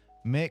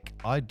 Mick,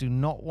 I do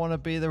not want to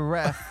be the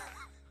ref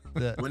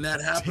that when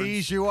that happens,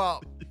 tease you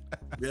up.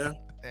 Yeah.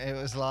 It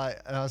was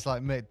like, and I was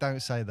like, Mick, don't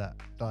say that,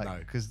 like,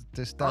 because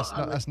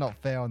that's not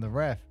fair on the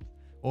ref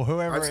or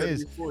whoever it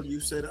is. Before you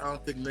said, I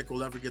don't think Mick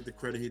will ever get the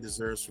credit he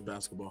deserves for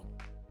basketball.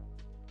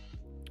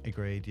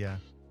 Agreed. Yeah.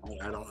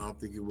 I don't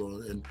think he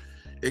will. And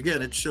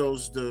again, it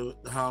shows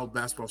how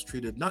basketball's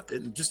treated, not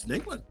just in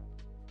England.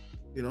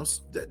 You know,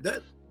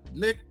 that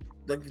Mick,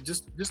 like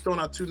just throwing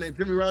out two names,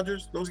 Jimmy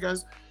Rogers, those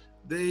guys,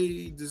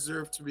 they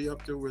deserve to be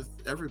up there with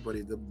everybody.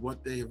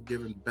 What they have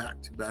given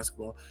back to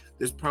basketball.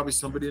 There's probably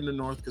somebody in the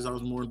North, because I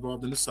was more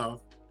involved in the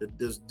South, that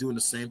is doing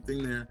the same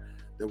thing there,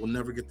 that will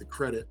never get the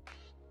credit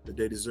that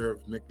they deserve.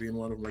 Mick being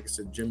one of them, like I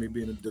said, Jimmy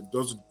being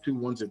those are the two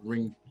ones that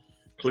ring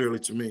clearly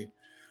to me,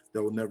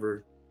 that will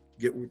never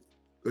get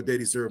what they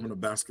deserve in a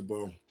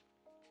basketball.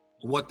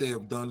 What they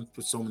have done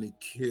for so many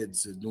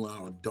kids and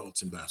now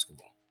adults in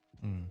basketball.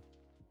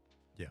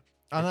 Yeah,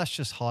 and that's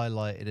just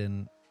highlighted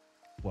in,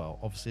 well,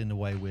 obviously in the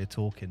way we're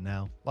talking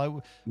now. Like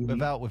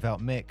without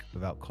Mick,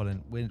 without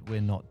Colin,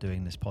 we're not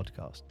doing this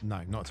podcast.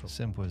 No, not at all.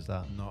 Simple as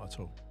that. Not at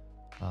all.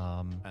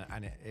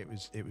 And it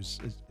was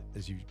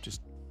as you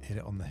just hit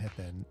it on the head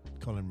there,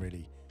 Colin.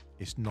 Really,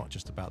 it's not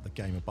just about the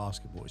game of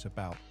basketball. It's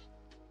about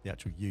the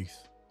actual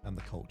youth and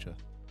the culture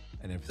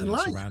and everything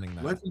surrounding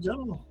that. Life in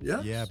general.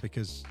 Yeah. Yeah,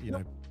 because you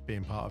know,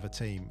 being part of a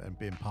team and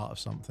being part of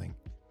something,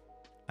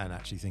 and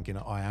actually thinking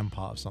I am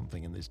part of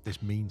something, and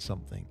this means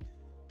something.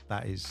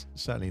 That is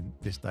certainly in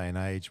this day and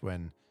age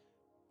when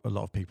a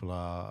lot of people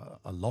are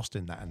lost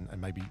in that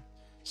and maybe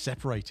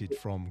separated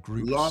from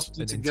groups. Lost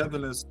in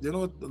togetherness. You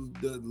know,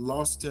 the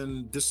lost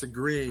in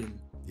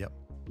disagreeing. Yep.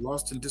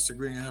 Lost in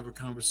disagreeing and have a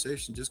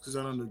conversation. Just because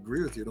I don't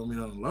agree with you, don't mean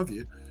I don't love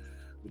you.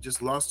 But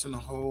just lost in the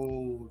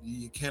whole,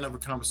 you can't have a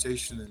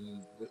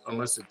conversation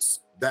unless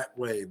it's that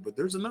way. But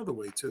there's another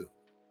way too.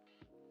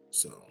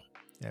 So.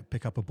 Yeah,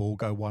 pick up a ball,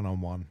 go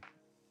one-on-one.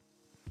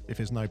 If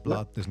there's no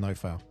blood, there's no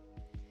foul.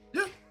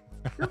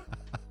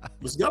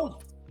 Let's go.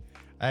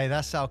 Hey,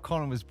 that's how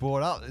Colin was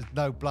brought up. There's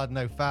no blood,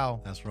 no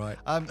foul. That's right.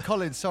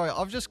 Colin, sorry,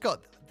 I've just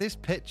got this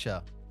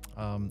picture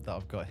that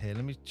I've got here.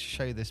 Let me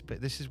show you this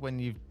bit. This is when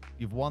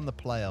you've won the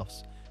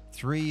playoffs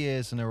 3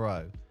 years in a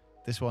row.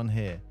 This one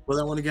here. Well,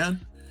 that one again?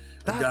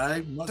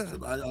 I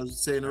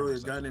was saying earlier, a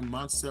guy named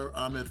Mansour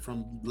Ahmed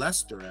from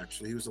Leicester,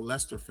 actually. He was a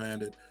Leicester fan.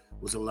 That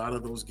was a lot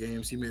of those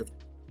games. He may have,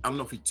 I don't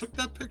know if he took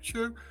that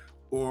picture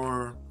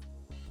or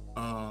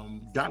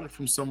got it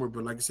from somewhere,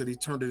 but like I said, he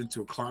turned it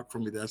into a clock for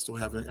me that I still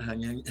have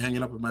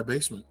hanging up in my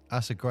basement.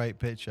 That's a great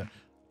picture.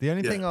 The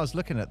only thing I was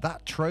looking at,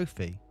 that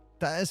trophy,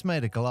 that is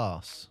made of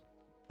glass.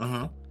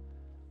 Now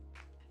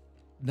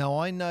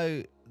I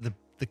know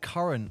the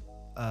current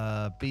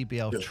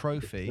BBL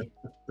trophy.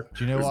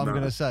 Do you know what I'm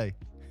going to say?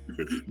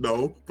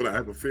 No, but I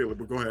have a feeling.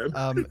 But go ahead. Do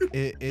I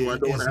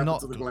know what happened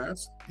to the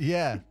glass?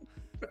 Yeah.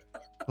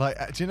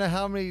 Like, do you know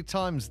how many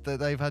times that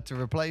they've had to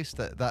replace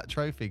that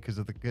trophy because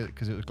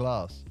it was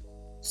glass?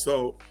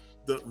 So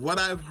what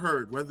I've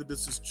heard, whether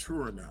this is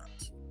true or not,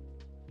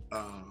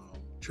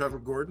 Trevor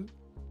Gordon.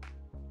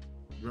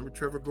 Remember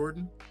Trevor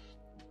Gordon?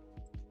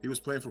 He was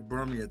playing for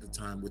Birmingham at the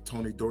time with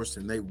Tony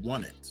Dorsey, and they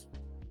won it.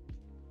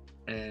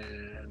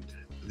 And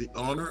the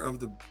owner of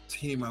the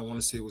team, I want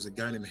to say, was a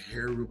guy named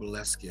Harry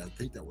Rubaleski. I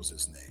think that was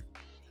his name.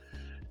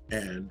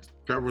 And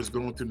Trevor was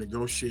going through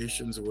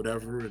negotiations or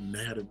whatever, and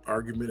they had an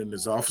argument in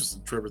his office,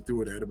 and Trevor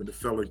threw it at him, and it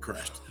fell and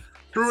crashed.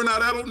 True or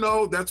not, I don't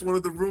know. That's one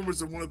of the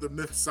rumors and one of the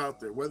myths out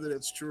there. Whether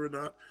that's true or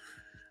not,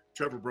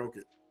 Trevor broke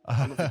it.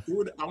 I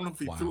don't know if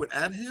he threw it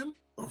at him,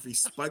 or if he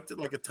spiked it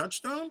like a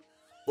touchdown,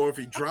 or if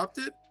he dropped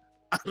it.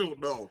 I don't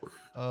know.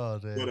 Oh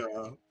dear.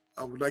 But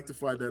I would like to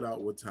find that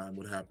out what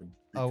happened.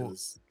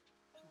 Because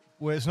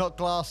well, it's not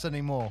glass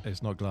anymore.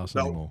 It's not glass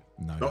anymore.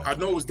 No. I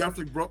know it was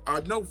definitely broke.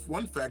 I know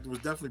one fact, it was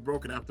definitely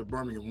broken after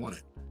Birmingham won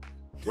it.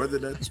 Whether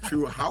that's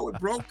true or how it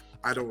broke,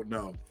 I don't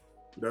know.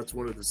 That's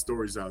one of the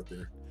stories out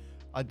there.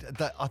 I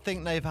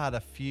think they've had a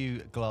few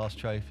glass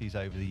trophies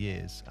over the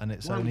years, and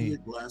it's only a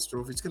glass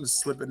trophy. It's going to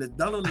slip, and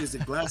not only is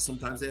it glass,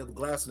 sometimes they have the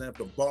glass and they have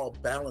the ball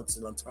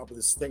balancing on top of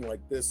this thing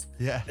like this.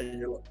 Yeah, and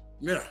you're like,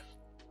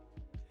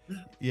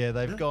 yeah.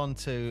 They've gone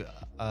to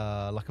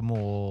like a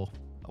more,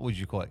 what would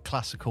you call it,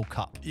 classical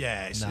cup.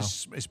 Yeah,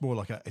 it's more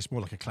like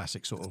a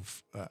classic sort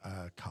of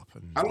cup.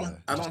 And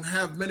I don't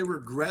have many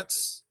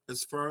regrets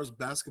as far as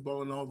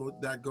basketball and all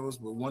that goes,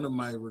 but one of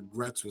my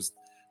regrets was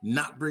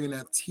not bringing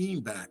that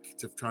team back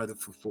to try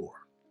for 4.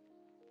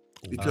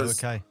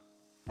 Because I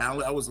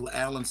was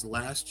Alan's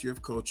last year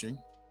of coaching.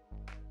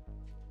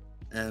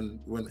 And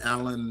when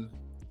Alan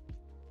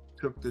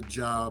took the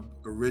job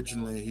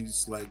originally,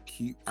 he's like,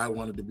 I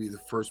wanted to be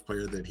the first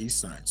player that he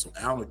signed. So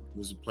Alan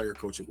was a player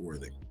coach at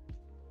Worthing.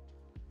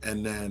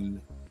 And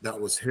then that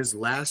was his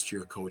last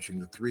year coaching,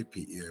 the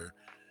 3-peat year.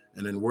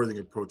 And then Worthing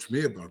approached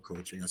me about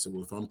coaching. I said,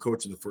 well, if I'm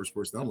coaching, the first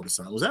person I want to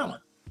sign was Alan.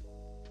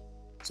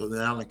 So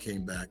then Alan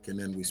came back, and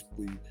then we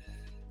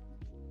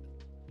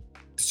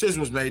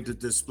decision was made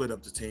to split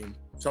up the team.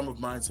 Some of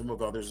mine, some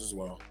of others as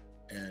well.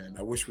 And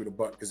I wish we'd have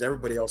bought, because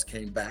everybody else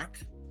came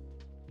back.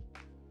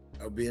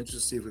 I'd be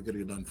interested to see if we could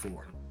have done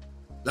 4.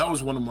 That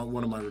was one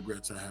of my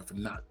regrets I have for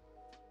not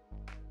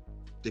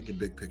thinking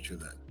big picture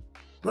then.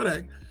 But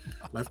hey,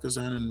 life goes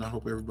on, and I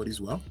hope everybody's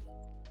well.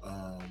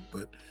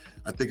 But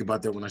I think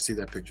about that when I see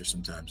that picture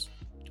sometimes.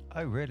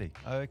 Oh, really?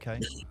 Oh, okay.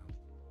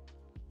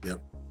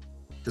 Yep.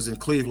 Because then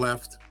Cleve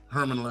left,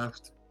 Herman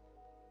left.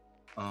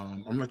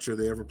 I'm not sure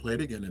they ever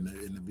played again in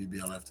the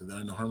BBL after that.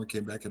 I know Herman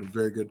came back, had a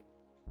very good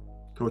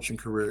coaching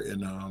career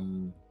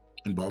in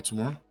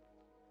Baltimore.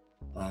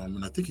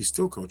 And I think he's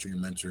still coaching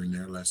and mentoring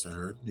there, last I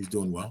heard. He's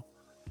doing well.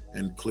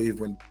 And Cleve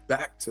went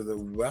back to the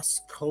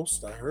West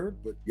Coast, I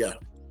heard. But yeah,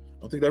 I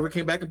don't think they ever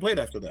came back and played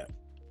after that.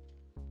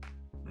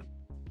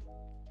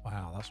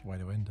 Wow, that's the way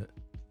to end it.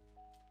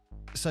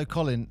 So,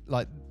 Colin,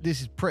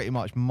 this is pretty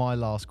much my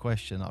last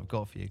question I've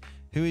got for you.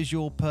 Who is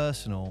your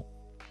personal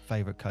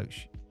favorite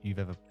coach you've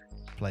ever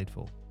played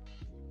for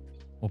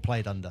or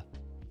played under?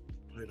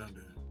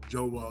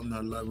 Joe Welton.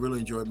 I really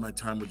enjoyed my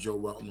time with Joe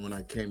Welton when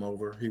I came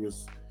over.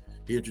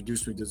 He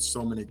introduced me to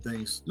so many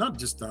things, not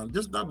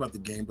about the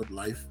game, but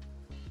life.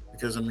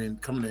 Because I mean,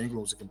 coming to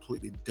England was a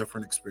completely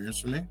different experience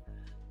for me.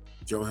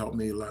 Joe helped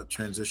me a lot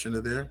transition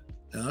to there.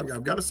 And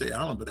I've got to say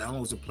Alan, but Alan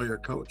was a player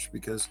coach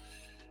because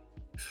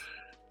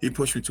he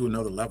pushed me to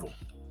another level.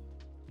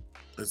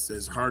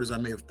 As hard as I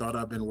may have thought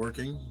I've been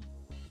working,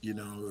 it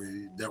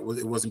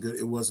wasn't good.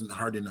 It wasn't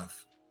hard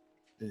enough.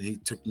 And he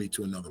took me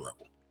to another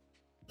level.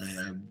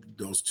 And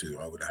those two,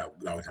 I would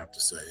have to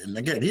say. And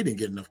again, he didn't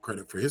get enough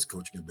credit for his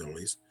coaching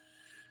abilities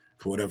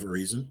for whatever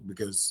reason,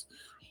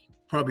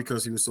 probably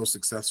because he was so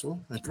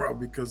successful, and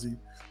probably because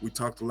we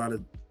talked a lot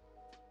of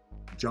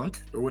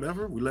junk or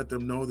whatever. We let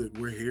them know that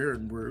we're here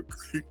and we're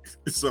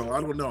so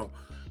I don't know.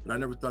 But I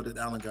never thought that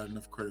Alan got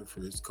enough credit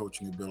for his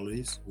coaching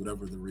abilities,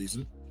 whatever the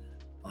reason.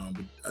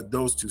 But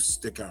those two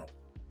stick out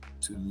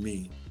to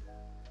me,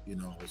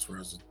 as far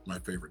as my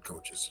favorite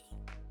coaches.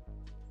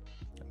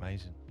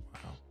 Amazing.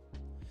 Wow.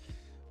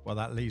 Well,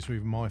 that leaves me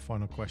with my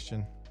final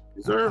question.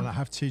 Yes, sir. And I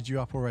have teed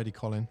you up already,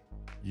 Colin.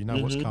 You know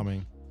what's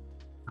coming.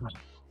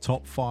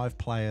 Top 5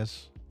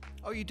 players.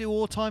 Oh, you do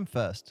all-time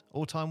first?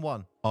 All-time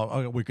one?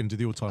 Oh, we can do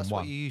the all-time one. That's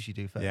what you usually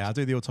do first. Yeah, I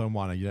do the all-time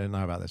one. You don't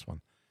know about this one.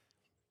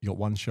 You got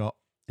one shot.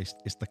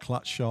 It's the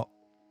clutch shot,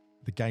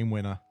 the game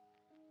winner.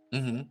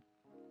 Mm-hmm.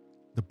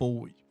 The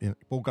ball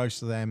goes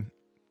to them.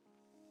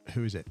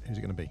 Who is it? Who's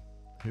it going to be?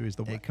 Who is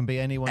the? It can be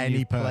anyone any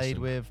you've person. played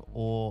with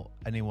or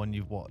anyone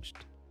you've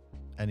watched.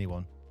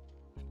 Anyone.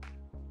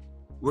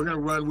 We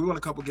won a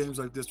couple games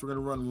like this. We're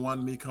going to run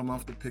one, me come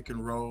off the pick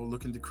and roll,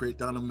 looking to create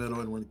down the middle,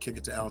 and we're going to kick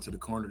it to Al to the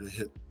corner to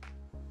hit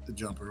the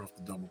jumper off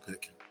the double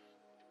pick.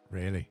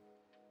 Really?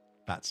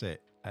 That's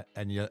it.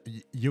 And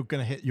you're going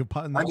to hit, you're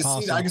putting that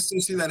pass. I can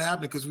still see that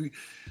happening because we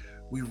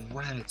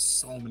ran it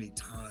so many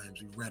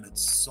times. We ran it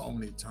so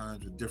many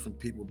times with different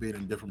people being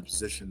in different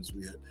positions.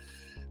 We had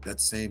that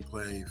same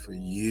play for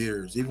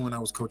years. Even when I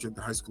was coaching at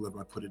the high school level,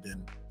 I put it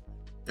in.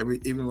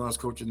 Even when I was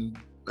coaching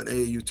at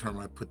AAU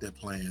tournament, I put that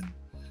play in.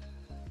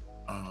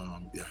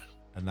 Yeah.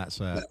 And that's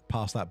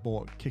pass that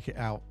ball, kick it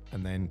out,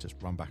 and then just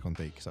run back on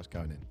D because that's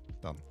going in.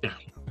 Done. Yeah.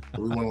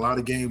 We won a lot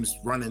of games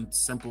running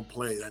simple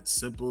play. That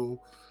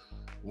simple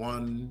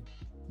one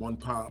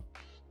pop.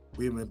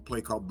 We even had a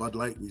play called Bud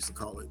Light, we used to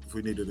call it, if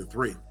we needed a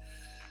 3.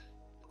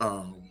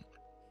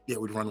 Yeah,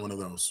 we'd run one of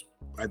those.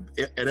 At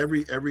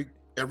every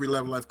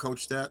level I've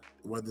coached at,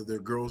 whether they're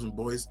girls and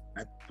boys,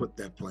 I put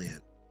that play in.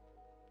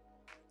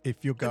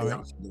 If you're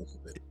going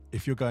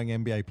if you're going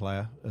NBA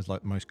player as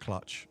like most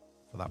clutch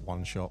for that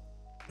one shot,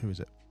 who is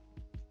it?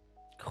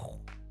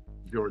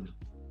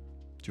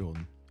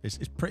 Jordan.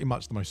 It's pretty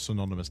much the most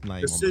synonymous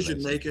name.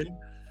 Decision making,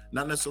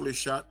 not necessarily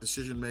shot.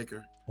 Decision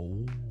maker.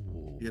 Oh.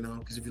 You know,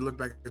 because if you look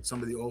back at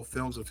some of the old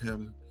films of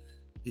him,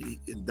 he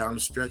down the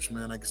stretch,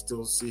 man, I can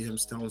still see him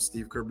telling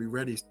Steve Kerr, "Be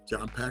ready,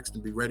 John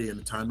Paxson, be ready," in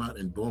the timeout,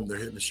 and boom, they're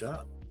hitting the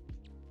shot.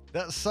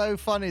 That's so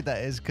funny,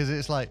 that is, because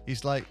it's like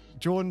he's like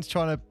Jordan's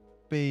trying to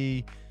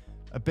be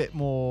a bit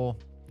more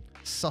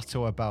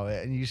subtle about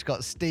it, and you just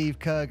got Steve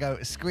Kerr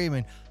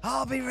screaming,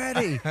 "I'll be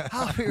ready,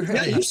 I'll be ready."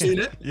 Yeah, you've seen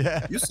it.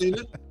 Yeah, you've seen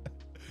it.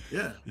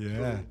 Yeah,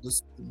 yeah. So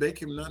just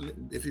make him not.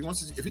 If he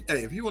wants to,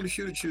 if you want to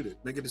shoot it.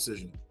 Make a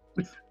decision.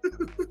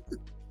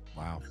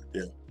 Wow.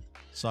 Yeah.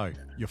 So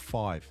you're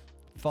five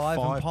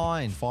and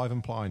Pine. 5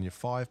 and Pine. You're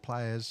 5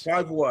 players.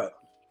 5 what?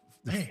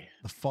 The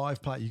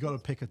 5 players. You got to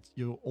pick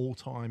your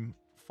all-time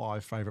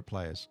 5 favorite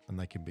players, and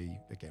they can be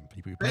again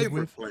people you played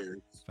with.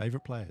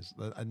 Favorite players,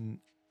 and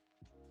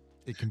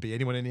it can be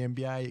anyone in the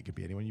NBA. It could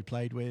be anyone you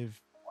played with.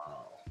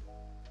 Wow.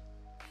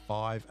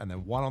 5, and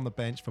then 1 on the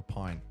bench for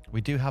Pine. We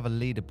do have a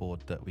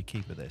leaderboard that we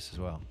keep with this as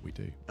well. We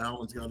do.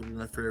 Allen's got to be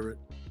my favorite.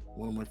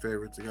 One of my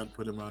favorites. I got to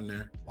put him on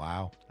there.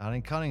 Wow.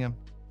 Alan Cunningham.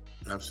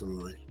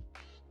 Absolutely.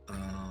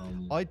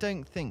 I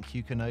don't think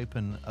you can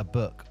open a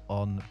book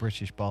on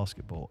British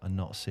basketball and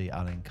not see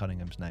Alan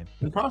Cunningham's name.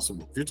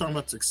 Impossible. If you're talking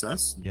about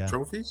success,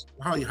 trophies,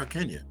 how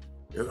can you?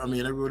 I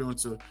mean, everybody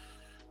wants to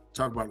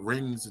talk about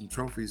rings and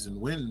trophies and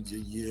wins.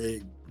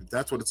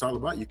 That's what it's all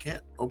about. You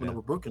can't open up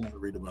a book and not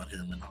read about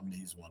him and how many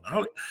he's won.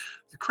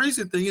 The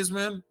crazy thing is,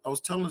 man, I was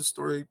telling a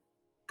story a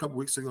couple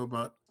weeks ago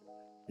about,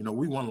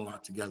 we won a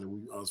lot together.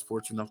 I was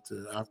fortunate enough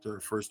to, after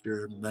our first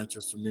year in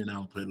Manchester, me and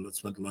Alan played.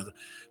 Spent a lot of.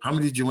 How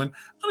many did you win?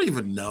 I don't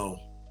even know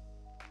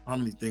how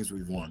many things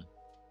we've won.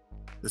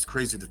 It's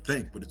crazy to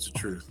think, but it's the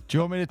truth. Do you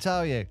want me to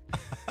tell you?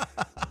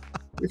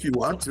 If you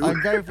want to. I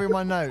can go through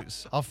my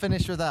notes. I'll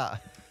finish with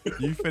that.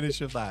 You finish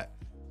with that.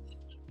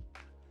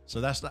 So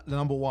that's the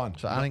number 1.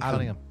 So Alan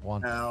Cunningham,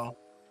 1. Now,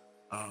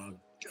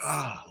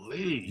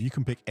 golly. You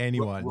can pick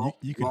anyone.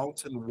 You can.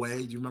 Ralton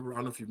Way. Do you remember? I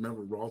don't know if you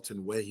remember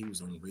Ralton Way. He was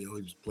unreal.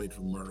 He was played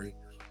for Murray.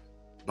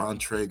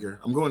 Bontrager.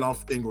 I'm going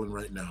off England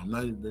right now.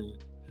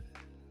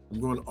 I'm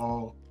going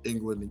all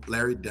England.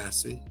 Larry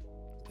Dassey.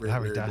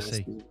 Larry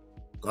Dassey.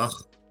 Ugh.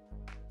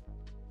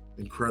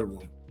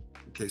 Incredible.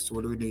 Okay, so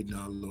what do we need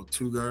now? A little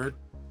 2 guard.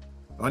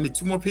 I need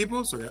 2 more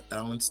people. So I got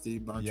Allen,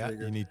 Steve, Bontrager. Yeah,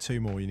 you need 2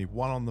 more. You need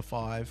 1 on the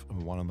 5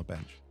 and 1 on the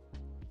bench.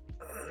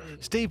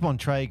 Steve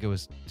Bontrager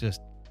was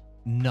just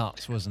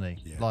nuts, wasn't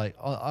he? Yeah. Like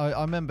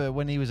I remember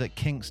when he was at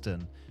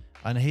Kingston,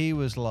 and he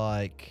was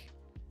like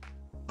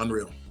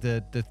unreal.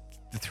 The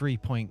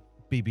 3-point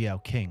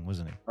BBL king,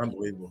 wasn't he?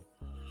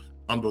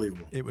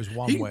 Unbelievable. It was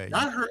one way.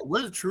 I heard,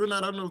 was it true or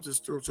not? I don't know if this is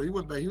true. So he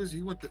went back.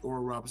 He went to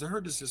Oral Roberts. I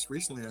heard this just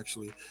recently,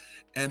 actually,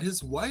 and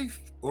his wife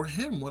or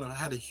him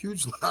had a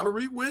huge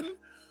lottery win.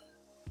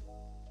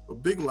 A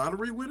big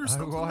lottery win or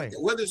something. Like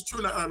that. Whether it's true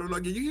or not, I don't know.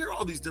 Again, you hear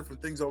all these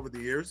different things over the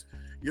years.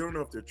 You don't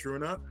know if they're true or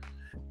not.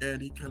 And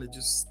he kind of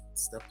just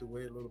stepped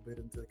away a little bit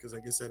because I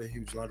guess I had a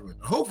huge lottery win.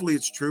 Hopefully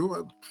it's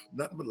true.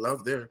 Nothing but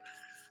love there.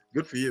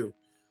 Good for you.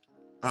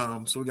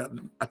 So we got.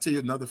 I tell you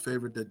another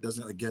favorite that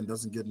doesn't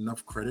get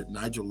enough credit.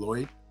 Nigel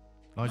Lloyd.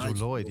 Nigel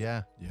Lloyd,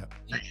 yeah.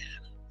 Man,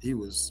 he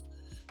was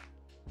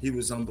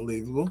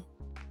unbelievable.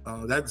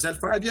 Is that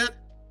 5 yet?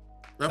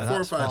 That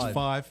 4 or 5? That's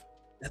 5.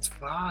 That's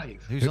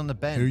 5. Who's on the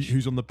bench?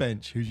 Who's on the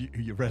bench? Who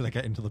you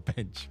relegating to the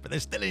bench? But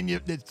they're still in your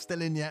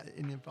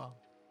bar.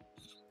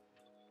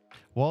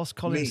 Whilst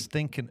Colin's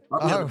thinking,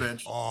 I'll be on the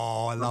bench.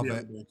 Oh, I love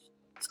it.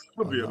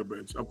 I'll be on the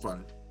bench. I'm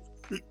fine.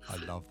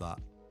 I love that.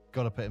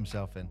 Got to put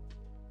himself in.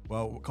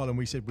 Well, Colin,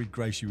 we said we'd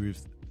grace you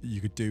with.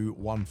 You could do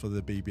 1 for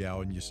the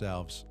BBL and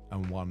yourselves,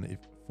 and 1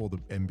 for the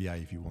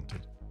NBA if you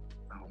wanted.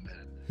 Oh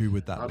man, who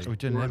would that be? We're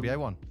doing an NBA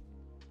one.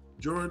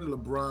 Jordan,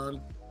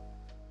 LeBron,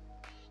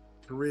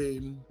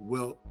 Kareem,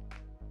 Wilt,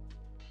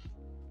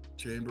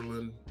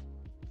 Chamberlain.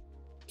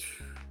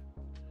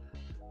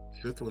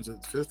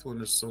 Fifth one.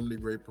 There's so many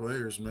great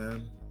players,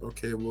 man.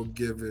 Okay, we'll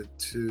give it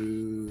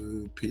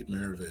to Pete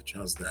Maravich.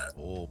 How's that?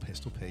 Oh,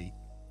 Pistol Pete.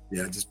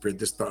 Yeah, just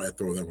thought I'd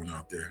throw that one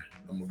out there.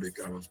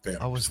 I was a fan.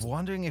 I was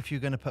wondering if you're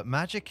going to put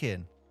Magic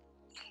in.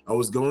 I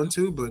was going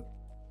to, but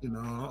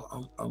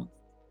I'm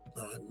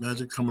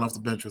Magic coming off the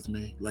bench with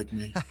me, like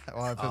me.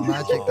 Well, I put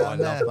Magic down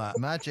there. I love that.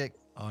 Magic.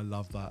 I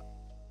love that.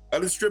 I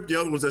just stripped the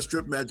other ones. I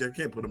stripped Magic. I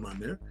can't put them on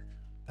there.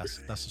 That's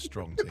a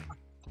strong team.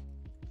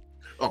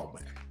 Oh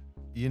man.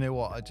 You know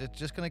what? I'm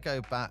just going to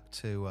go back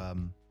to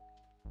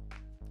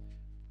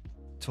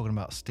talking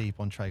about Steve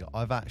Bontrager.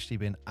 I've actually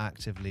been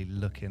actively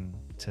looking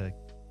to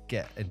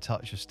get in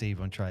touch with Steve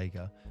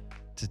Bontrager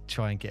to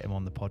try and get him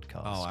on the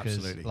podcast. Oh,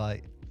 absolutely.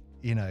 Like,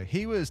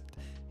 he was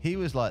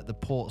like the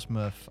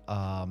Portsmouth.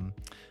 I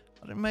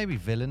don't know, maybe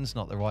villain's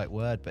not the right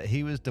word, but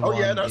he was the one. Oh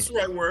yeah, that's the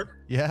right word.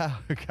 Yeah.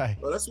 Okay.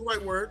 Well, that's the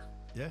right word.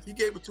 Yeah. He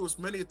gave it to us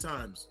many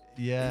times.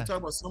 Yeah. You talk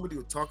about somebody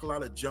who talk a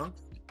lot of junk.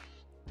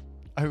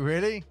 Oh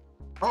really?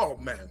 Oh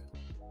man,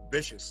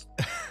 vicious.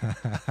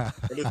 And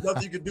there's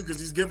nothing you can do because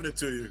he's giving it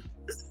to you.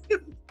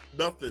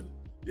 Nothing.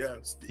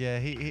 Yes. Yeah,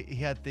 he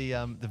had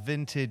the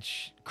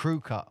vintage crew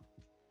cut.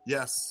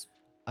 Yes.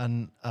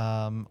 And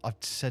I've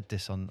said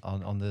this on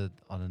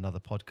another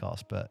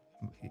podcast, but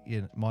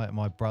you know,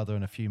 my brother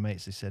and a few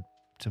mates, they said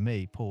to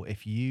me, Paul,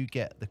 if you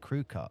get the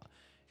crew cut,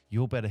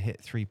 you'll better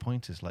hit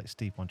 3-pointers like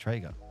Steve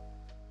Montrager.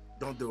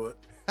 Don't do it.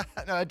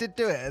 No, I did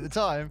do it at the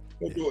time.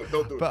 Don't do it.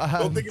 Don't do it. But,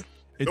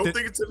 don't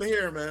think it's in the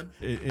hair, man.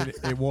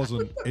 It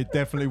wasn't. It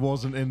definitely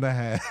wasn't in the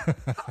hair.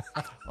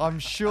 I'm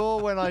sure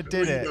when I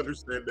did it,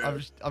 Understand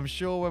that. I'm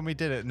sure when we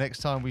did it, next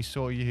time we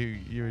saw you,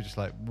 you were just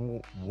like,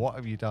 what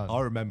have you done?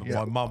 I remember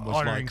my mum was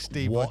honoring like,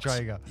 Steve "What?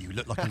 Montrager. You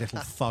look like a little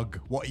thug.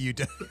 What are you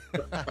doing?"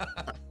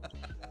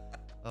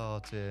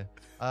 Oh dear.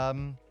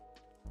 You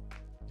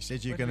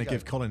said you're Where going did to we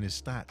give go? Colin his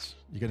stats.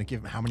 You're going to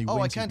give him how many Oh,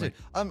 wins I can he's do.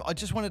 made. I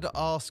just wanted to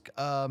ask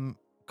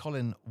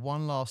Colin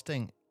one last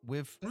thing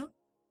with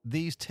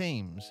these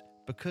teams,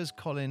 because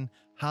Colin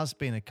has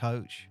been a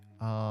coach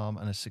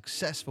and a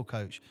successful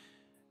coach.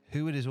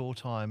 Who would his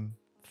all-time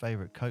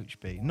favorite coach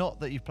be?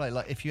 Not that you've played.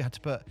 Like, if you had to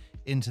put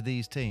into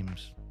these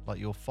teams, like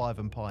your Five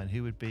and Pine,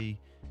 who would be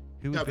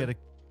Kevin.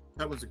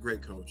 Kevin's a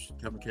great coach.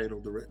 Kevin Cato,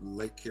 the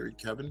late Kerry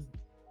Kevin,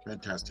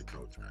 fantastic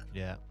coach, man.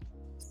 Yeah.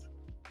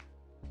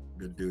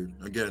 Good dude.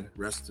 Again,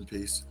 rest in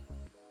peace.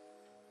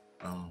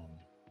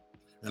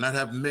 And I'd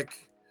have Mick.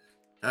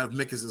 I'd have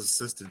Mick as his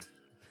assistant.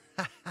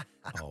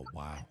 Oh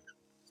wow.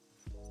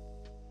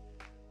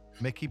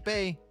 Mickey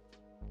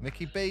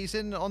B's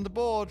in on the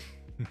board.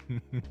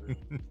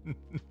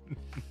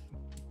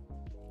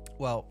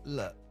 Well,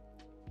 look,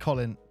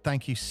 Colin,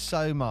 thank you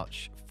so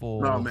much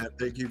for. No, man,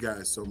 thank you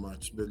guys so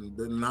much. Been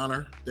an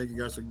honor. Thank you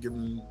guys for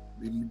giving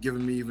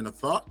me even a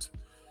thought.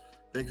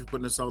 Thank you for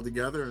putting this all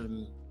together,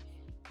 and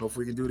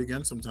hopefully we can do it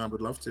again sometime.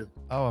 Would love to.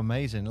 Oh,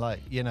 amazing! Like,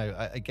 you know,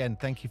 again,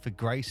 thank you for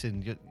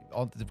gracing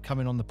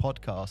coming on the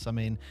podcast. I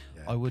mean,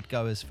 I would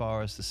go as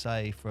far as to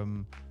say,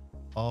 from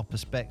our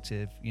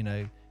perspective, you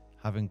know,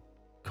 having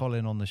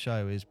Colin on the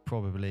show is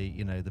probably,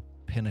 you know, the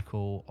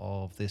pinnacle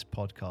of this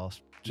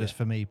podcast, just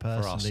for me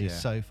personally, for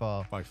us, so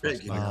far.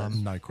 Thank you, guys.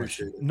 No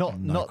question.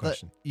 Not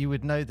question. that you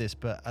would know this,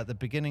 but at the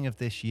beginning of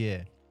this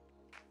year,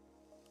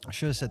 I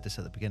should have said this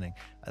at the beginning.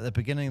 At the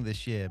beginning of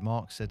this year,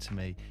 Mark said to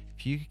me,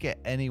 if you could get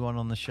anyone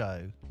on the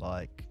show,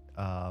 like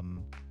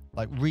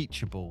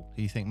reachable,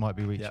 who you think might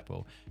be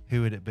reachable,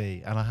 who would it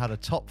be? And I had a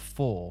top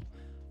 4.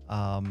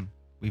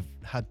 We've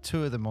had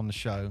 2 of them on the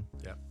show.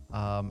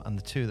 And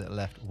the 2 that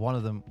left, one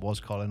of them was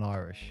Colin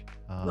Irish.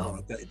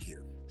 Thank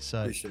you.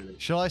 So, Appreciate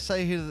it. shall I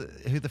say who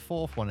the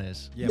 4th one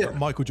is? Yeah, but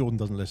Michael Jordan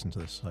doesn't listen to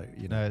this, so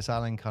you know. No, it's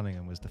Alan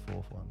Cunningham was the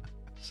 4th one.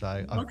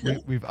 So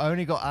Okay. we've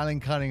only got Alan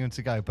Cunningham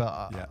to go,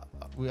 but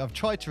I've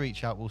tried to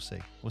reach out. We'll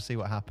see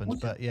what happens. Okay.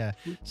 But yeah,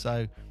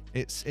 so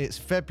it's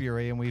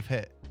February and we've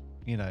hit,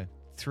 you know,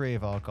 3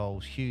 of our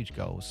goals, huge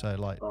goals. So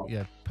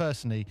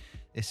personally,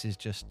 this is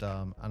just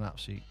an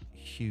absolute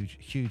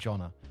huge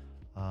honor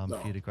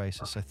for you to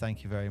grace us. So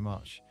thank you very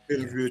much.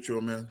 Feelings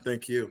mutual, man.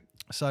 Thank you.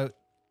 So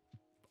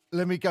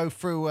let me go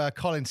through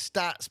Colin's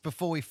stats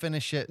before we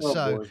finish it.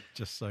 Boy.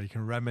 Just so you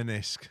can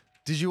reminisce.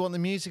 Did you want the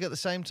music at the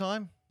same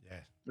time? Yeah.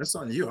 That's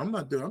on you. I'm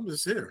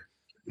just here.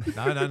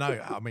 No.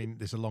 I mean,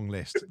 there's a long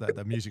list.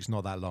 The music's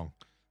not that long.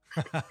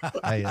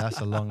 Hey, that's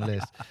a long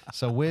list.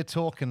 So we're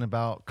talking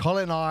about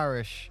Colin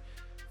Irish,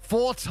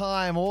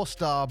 4-time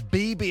All-Star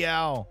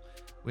BBL.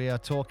 We are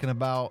talking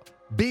about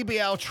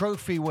BBL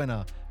trophy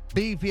winner,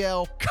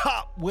 BBL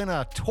Cup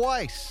winner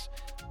twice,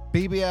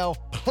 BBL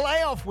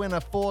playoff winner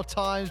 4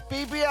 times,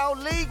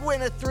 BBL league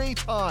winner 3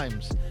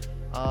 times.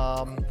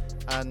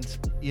 And,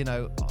 you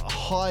know,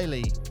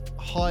 highly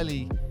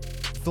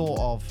thought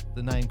of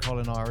the name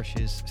Colin Irish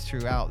is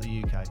throughout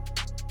the UK.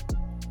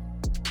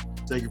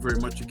 Thank you very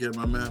much again,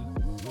 my man.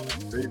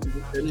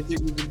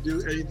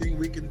 Anything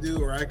we can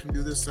do, or I can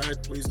do this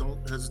side, please don't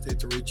hesitate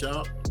to reach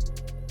out.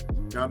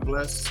 God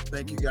bless.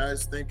 Thank you,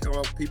 guys. Thank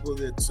all people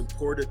that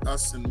supported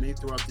us and me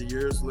throughout the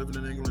years. Living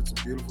in England, it's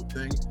a beautiful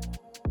thing.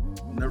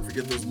 I'll never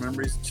forget those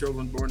memories.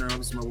 Children born there.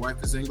 Obviously, my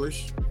wife is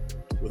English.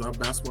 Without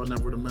basketball, I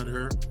never would have met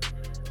her.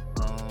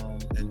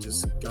 And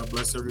just God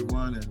bless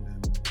everyone,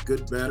 and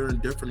good, better,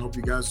 and different. Hope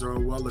you guys are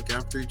all well. Look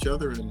after each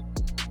other, and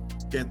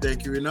can't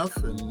thank you enough.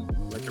 And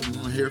like,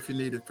 I'm here if you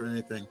need it for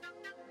anything.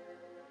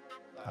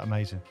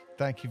 Amazing.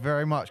 Thank you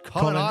very much,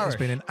 Colin Irish. It's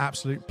been an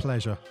absolute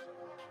pleasure.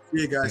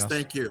 See you guys.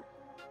 Thank you.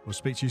 We'll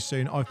speak to you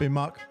soon. I've been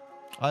Mark.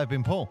 I've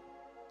been Paul.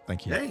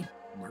 Thank you. Hey,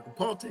 Mark and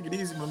Paul, take it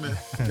easy, my man.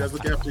 You guys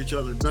look after each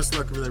other. Best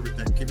luck with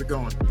everything. Keep it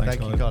going. Thanks,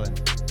 Thank you, Colin.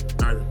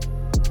 All right.